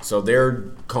 Yeah. So they're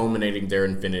culminating their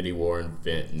Infinity War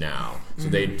event now. So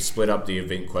they split up the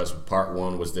event quest. Part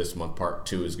 1 was this month. Part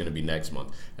 2 is going to be next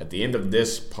month. At the end of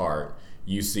this part,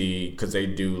 you see, because they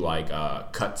do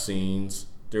cut scenes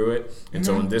through it. And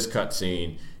so in this cut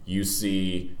scene, you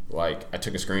see, I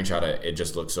took a screenshot of it. It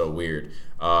just looks so weird.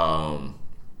 Thanos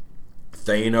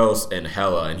and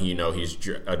Hela, and he's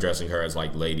addressing her as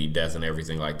Lady Death and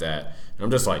everything like that. And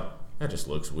I'm just like, that just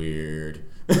looks weird.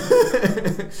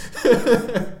 That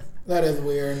is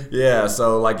weird. Yeah,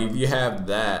 so if you have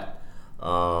that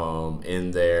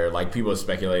in there, people have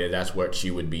speculated that's what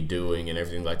she would be doing and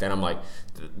everything like that. I'm like,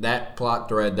 that plot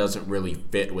thread doesn't really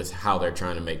fit with how they're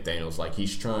trying to make Thanos.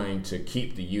 He's trying to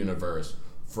keep the universe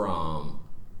from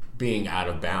being out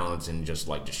of balance and just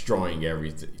destroying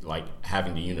everything,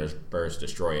 having the universe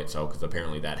destroy itself, because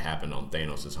apparently that happened on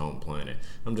Thanos' home planet.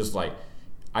 I'm just like,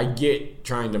 I get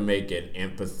trying to make an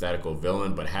empathetical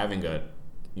villain, but having a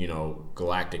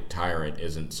galactic tyrant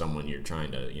isn't someone you're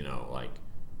trying to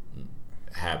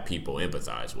have people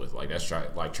empathize with. That's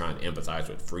trying to empathize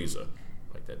with Frieza.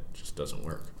 That just doesn't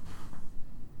work.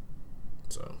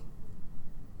 So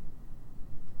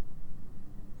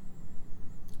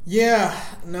yeah,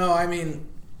 no, I mean,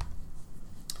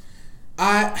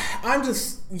 I'm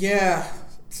just, yeah.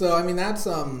 So I mean, that's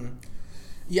I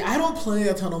don't play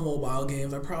a ton of mobile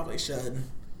games. I probably should.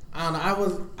 I don't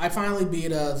know. I finally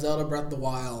beat Zelda Breath of the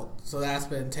Wild, so that's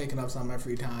been taking up some of my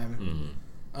free time.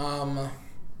 Mm-hmm.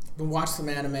 Been watching some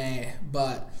anime,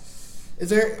 but are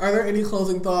there any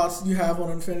closing thoughts you have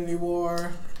on Infinity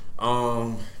War?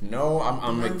 No,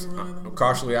 I'm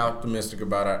cautiously optimistic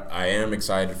about it. I am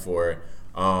excited for it.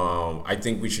 I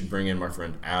think we should bring in my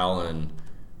friend Alan.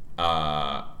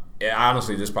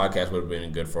 Honestly, this podcast would have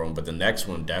been good for him, but the next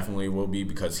one definitely will be,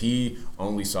 because he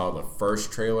only saw the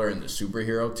first trailer in the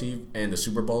superhero TV and the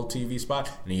Super Bowl TV spot,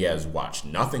 and he has watched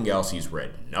nothing else. He's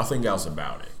read nothing else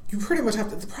about it. You pretty much have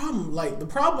to. The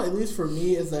problem, at least for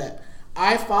me, is that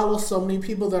I follow so many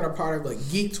people that are part of like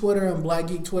geek Twitter and Black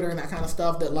Geek Twitter and that kind of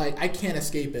stuff that like I can't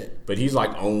escape it. But he's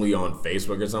like only on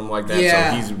Facebook or something like that.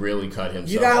 Yeah. So he's really cut himself.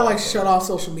 You gotta like off. shut off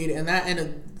social media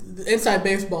Inside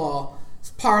Baseball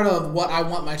is part of what I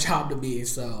want my job to be.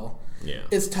 So yeah,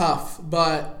 it's tough.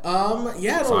 But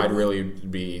yeah. So I'd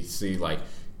really see like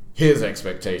his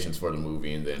expectations for the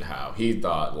movie and then how he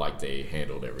thought like they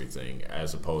handled everything,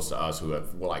 as opposed to us who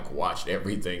have like watched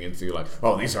everything and see like,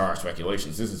 oh, these are our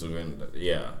speculations. This is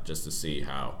just to see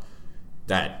how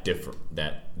that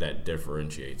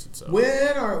differentiates itself.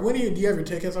 When do you have your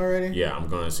tickets already? Yeah, I'm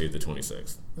going to see it the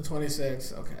 26th. The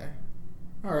 26th. Okay.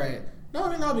 All right. No,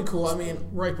 I mean that'll be cool. I mean,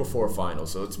 right before final,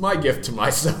 so it's my gift to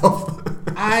myself.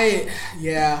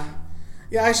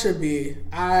 Yeah, I should be.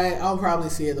 I'll probably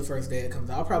see it the first day it comes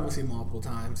out. I'll probably see it multiple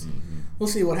times. Mm-hmm. We'll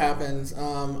see what happens.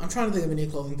 I'm trying to think of any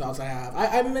closing thoughts I have.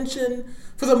 I mentioned,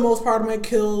 for the most part of my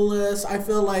kill list, I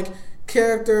feel like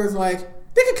characters, like,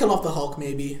 they could kill off the Hulk,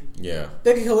 maybe. Yeah.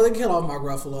 They could kill off Mark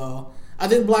Ruffalo. I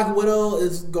think Black Widow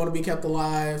is going to be kept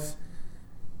alive.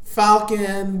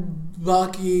 Falcon,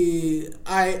 Bucky,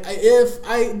 I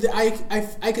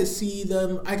could see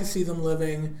them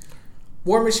living.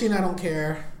 War Machine, I don't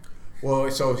care.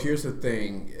 Well, so here's the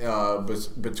thing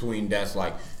between that's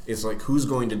like, it's like who's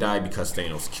going to die because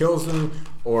Thanos kills him,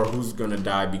 or who's going to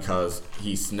die because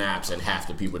he snaps and half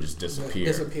the people just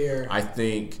disappear. I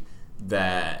think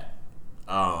that,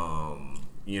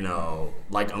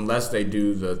 like unless they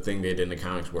do the thing they did in the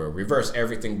comics where reverse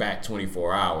everything back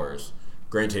 24 hours,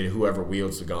 granted whoever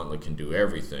wields the gauntlet can do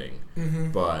everything,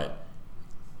 but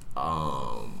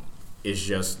it's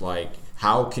just like,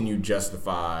 how can you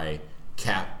justify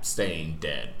Cap staying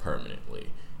dead permanently?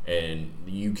 And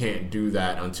you can't do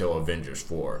that until Avengers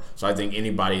 4. So I think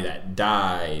anybody that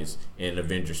dies in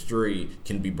Avengers 3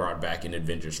 can be brought back in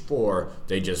Avengers 4.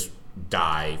 They just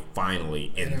die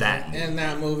finally in that movie. In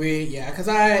that movie, yeah, because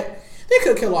they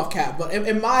could kill off Cap, but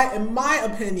in my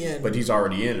opinion, but he's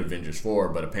already in Avengers 4.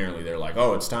 But apparently they're like,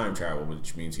 oh, it's time travel,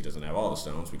 which means he doesn't have all the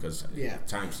stones because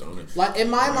time stone. Like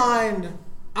in my mind,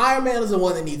 Iron Man is the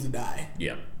one that needs to die.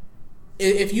 Yeah.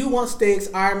 If you want stakes,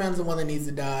 Iron Man's the one that needs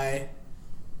to die.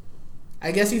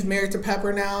 I guess he's married to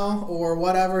Pepper now, or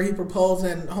whatever he proposed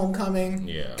in Homecoming.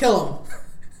 Yeah. Kill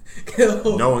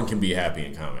him. No one can be happy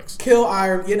in comics. Kill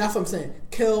Iron. Yeah, that's what I'm saying.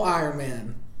 Kill Iron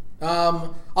Man.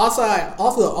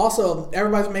 Also,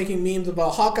 everybody's making memes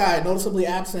about Hawkeye noticeably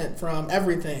absent from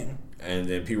everything. And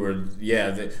then people were,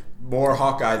 more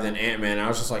Hawkeye than Ant-Man. I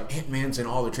was just like, Ant-Man's in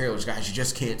all the trailers, guys. You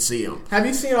just can't see him. Have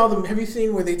you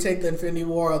seen where they take the Infinity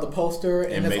War, the poster,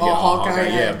 and it's make all Hawkeye?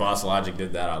 Yeah, Boss Logic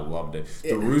did that. I loved it.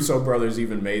 The Russo brothers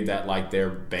even made that like their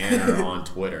banner on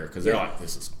Twitter because they're like,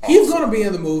 this is awesome. He's going to be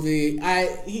in the movie.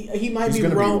 He might be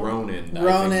Ronin.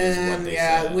 Ronin,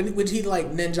 yeah. Which he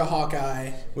like Ninja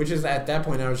Hawkeye. Which is, at that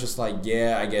point, I was just like,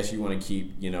 yeah, I guess you want to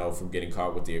keep, from getting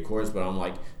caught with the Accords, but I'm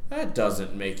like, that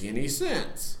doesn't make any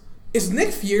sense. Is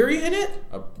Nick Fury in it?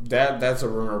 That's a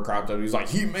rumor cropped up. He's like,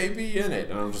 he may be in it.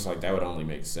 And I'm just like, that would only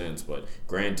make sense. But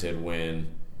granted, when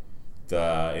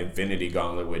the Infinity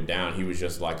Gauntlet went down, he was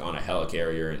just like on a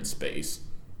helicarrier in space.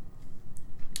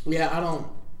 Yeah, I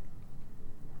don't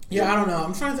know.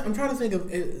 I'm trying to think of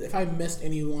if I missed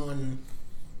anyone.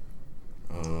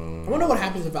 I wonder what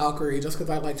happens to Valkyrie just because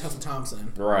I like Tessa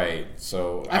Thompson. Right.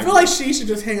 So I feel like she should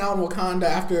just hang out in Wakanda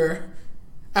after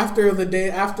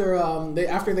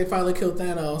they finally killed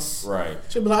Thanos. Right.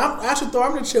 She'll be like, I'm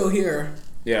gonna chill here.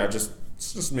 Yeah, it's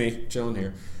just me chilling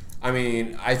here. I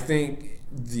mean, I think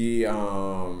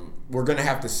we're gonna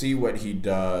have to see what he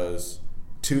does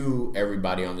to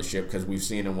everybody on the ship because we've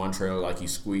seen in one trailer like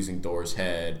he's squeezing Thor's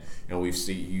head, and we've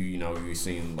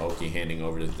seen Loki handing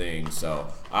over the thing. So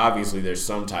obviously there's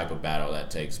some type of battle that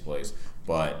takes place,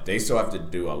 but they still have to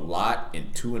do a lot in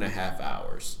 2.5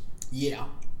 hours. Yeah.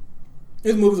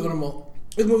 This movie's gonna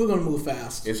move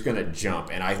fast. It's gonna jump,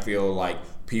 and I feel like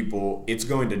it's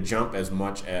going to jump as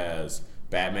much as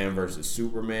Batman versus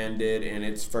Superman did in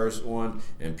its first one,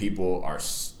 and people are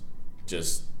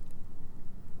just.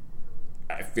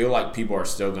 I feel like people are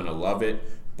still gonna love it,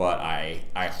 but I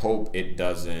hope it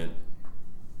doesn't.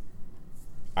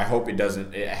 I hope it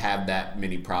doesn't have that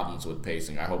many problems with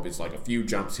pacing. I hope it's like a few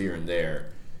jumps here and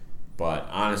there, but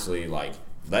honestly, like,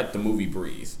 let the movie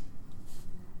breathe.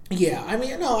 Yeah, I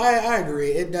mean, no, I agree.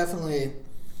 It definitely.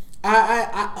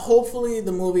 I hopefully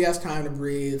the movie has time to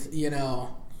breathe.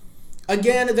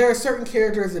 Again, there are certain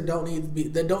characters that don't need to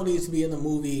be in the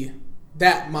movie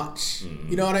that much.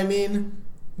 Mm-hmm. You know what I mean?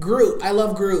 Groot, I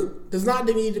love Groot. Does not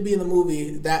need to be in the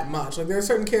movie that much. Like there are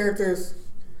certain characters.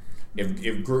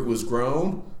 If Groot was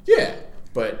grown, yeah,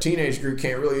 but teenage Groot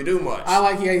can't really do much.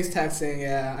 He's texting.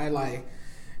 Yeah, I like.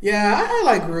 Yeah, I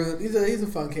like Groot. He's a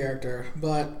fun character.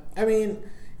 But, I mean,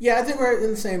 yeah, I think we're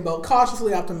in the same boat.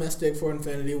 Cautiously optimistic for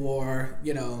Infinity War.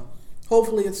 You know,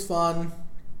 hopefully it's fun.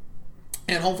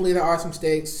 And hopefully there are some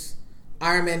stakes.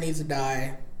 Iron Man needs to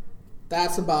die.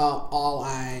 That's about all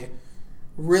I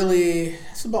really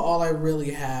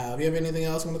have. You have anything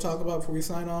else you want to talk about before we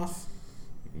sign off?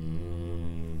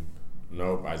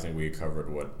 Nope. I think we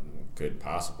covered what could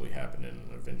possibly happen in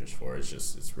Avengers 4.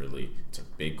 It's a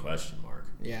big question mark.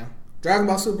 Yeah. Dragon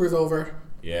Ball Super is over.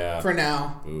 Yeah. For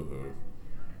now. Boo-hoo.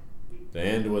 The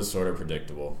end was sort of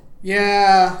predictable.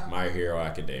 Yeah. My Hero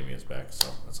Academia is back, so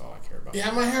that's all I care about.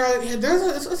 Yeah,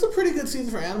 it's a pretty good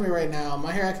season for anime right now.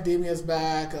 My Hero Academia is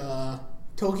back.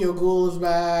 Tokyo Ghoul is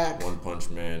back. One Punch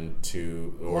Man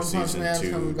 2 or One Punch season Man's 2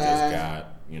 coming just back.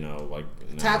 got, like...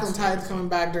 Attack on Titan's coming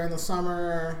back during the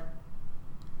summer.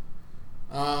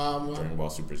 Dragon Ball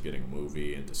Super is getting a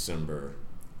movie in December.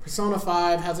 Persona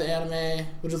 5 has an anime,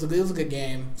 which is a good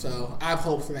game. So I have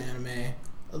hope for the anime,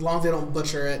 as long as they don't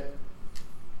butcher it.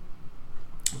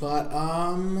 But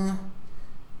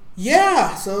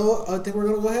yeah. So I think we're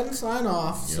gonna go ahead and sign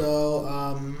off. Yep. So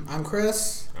I'm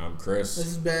Chris. I'm Chris. This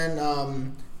has been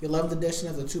the 11th edition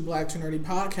of the Two Black Two Nerdy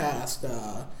podcast.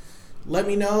 Let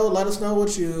us know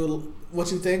what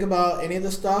you think about any of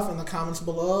this stuff in the comments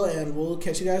below, and we'll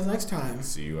catch you guys next time.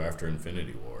 See you after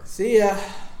Infinity War. See ya.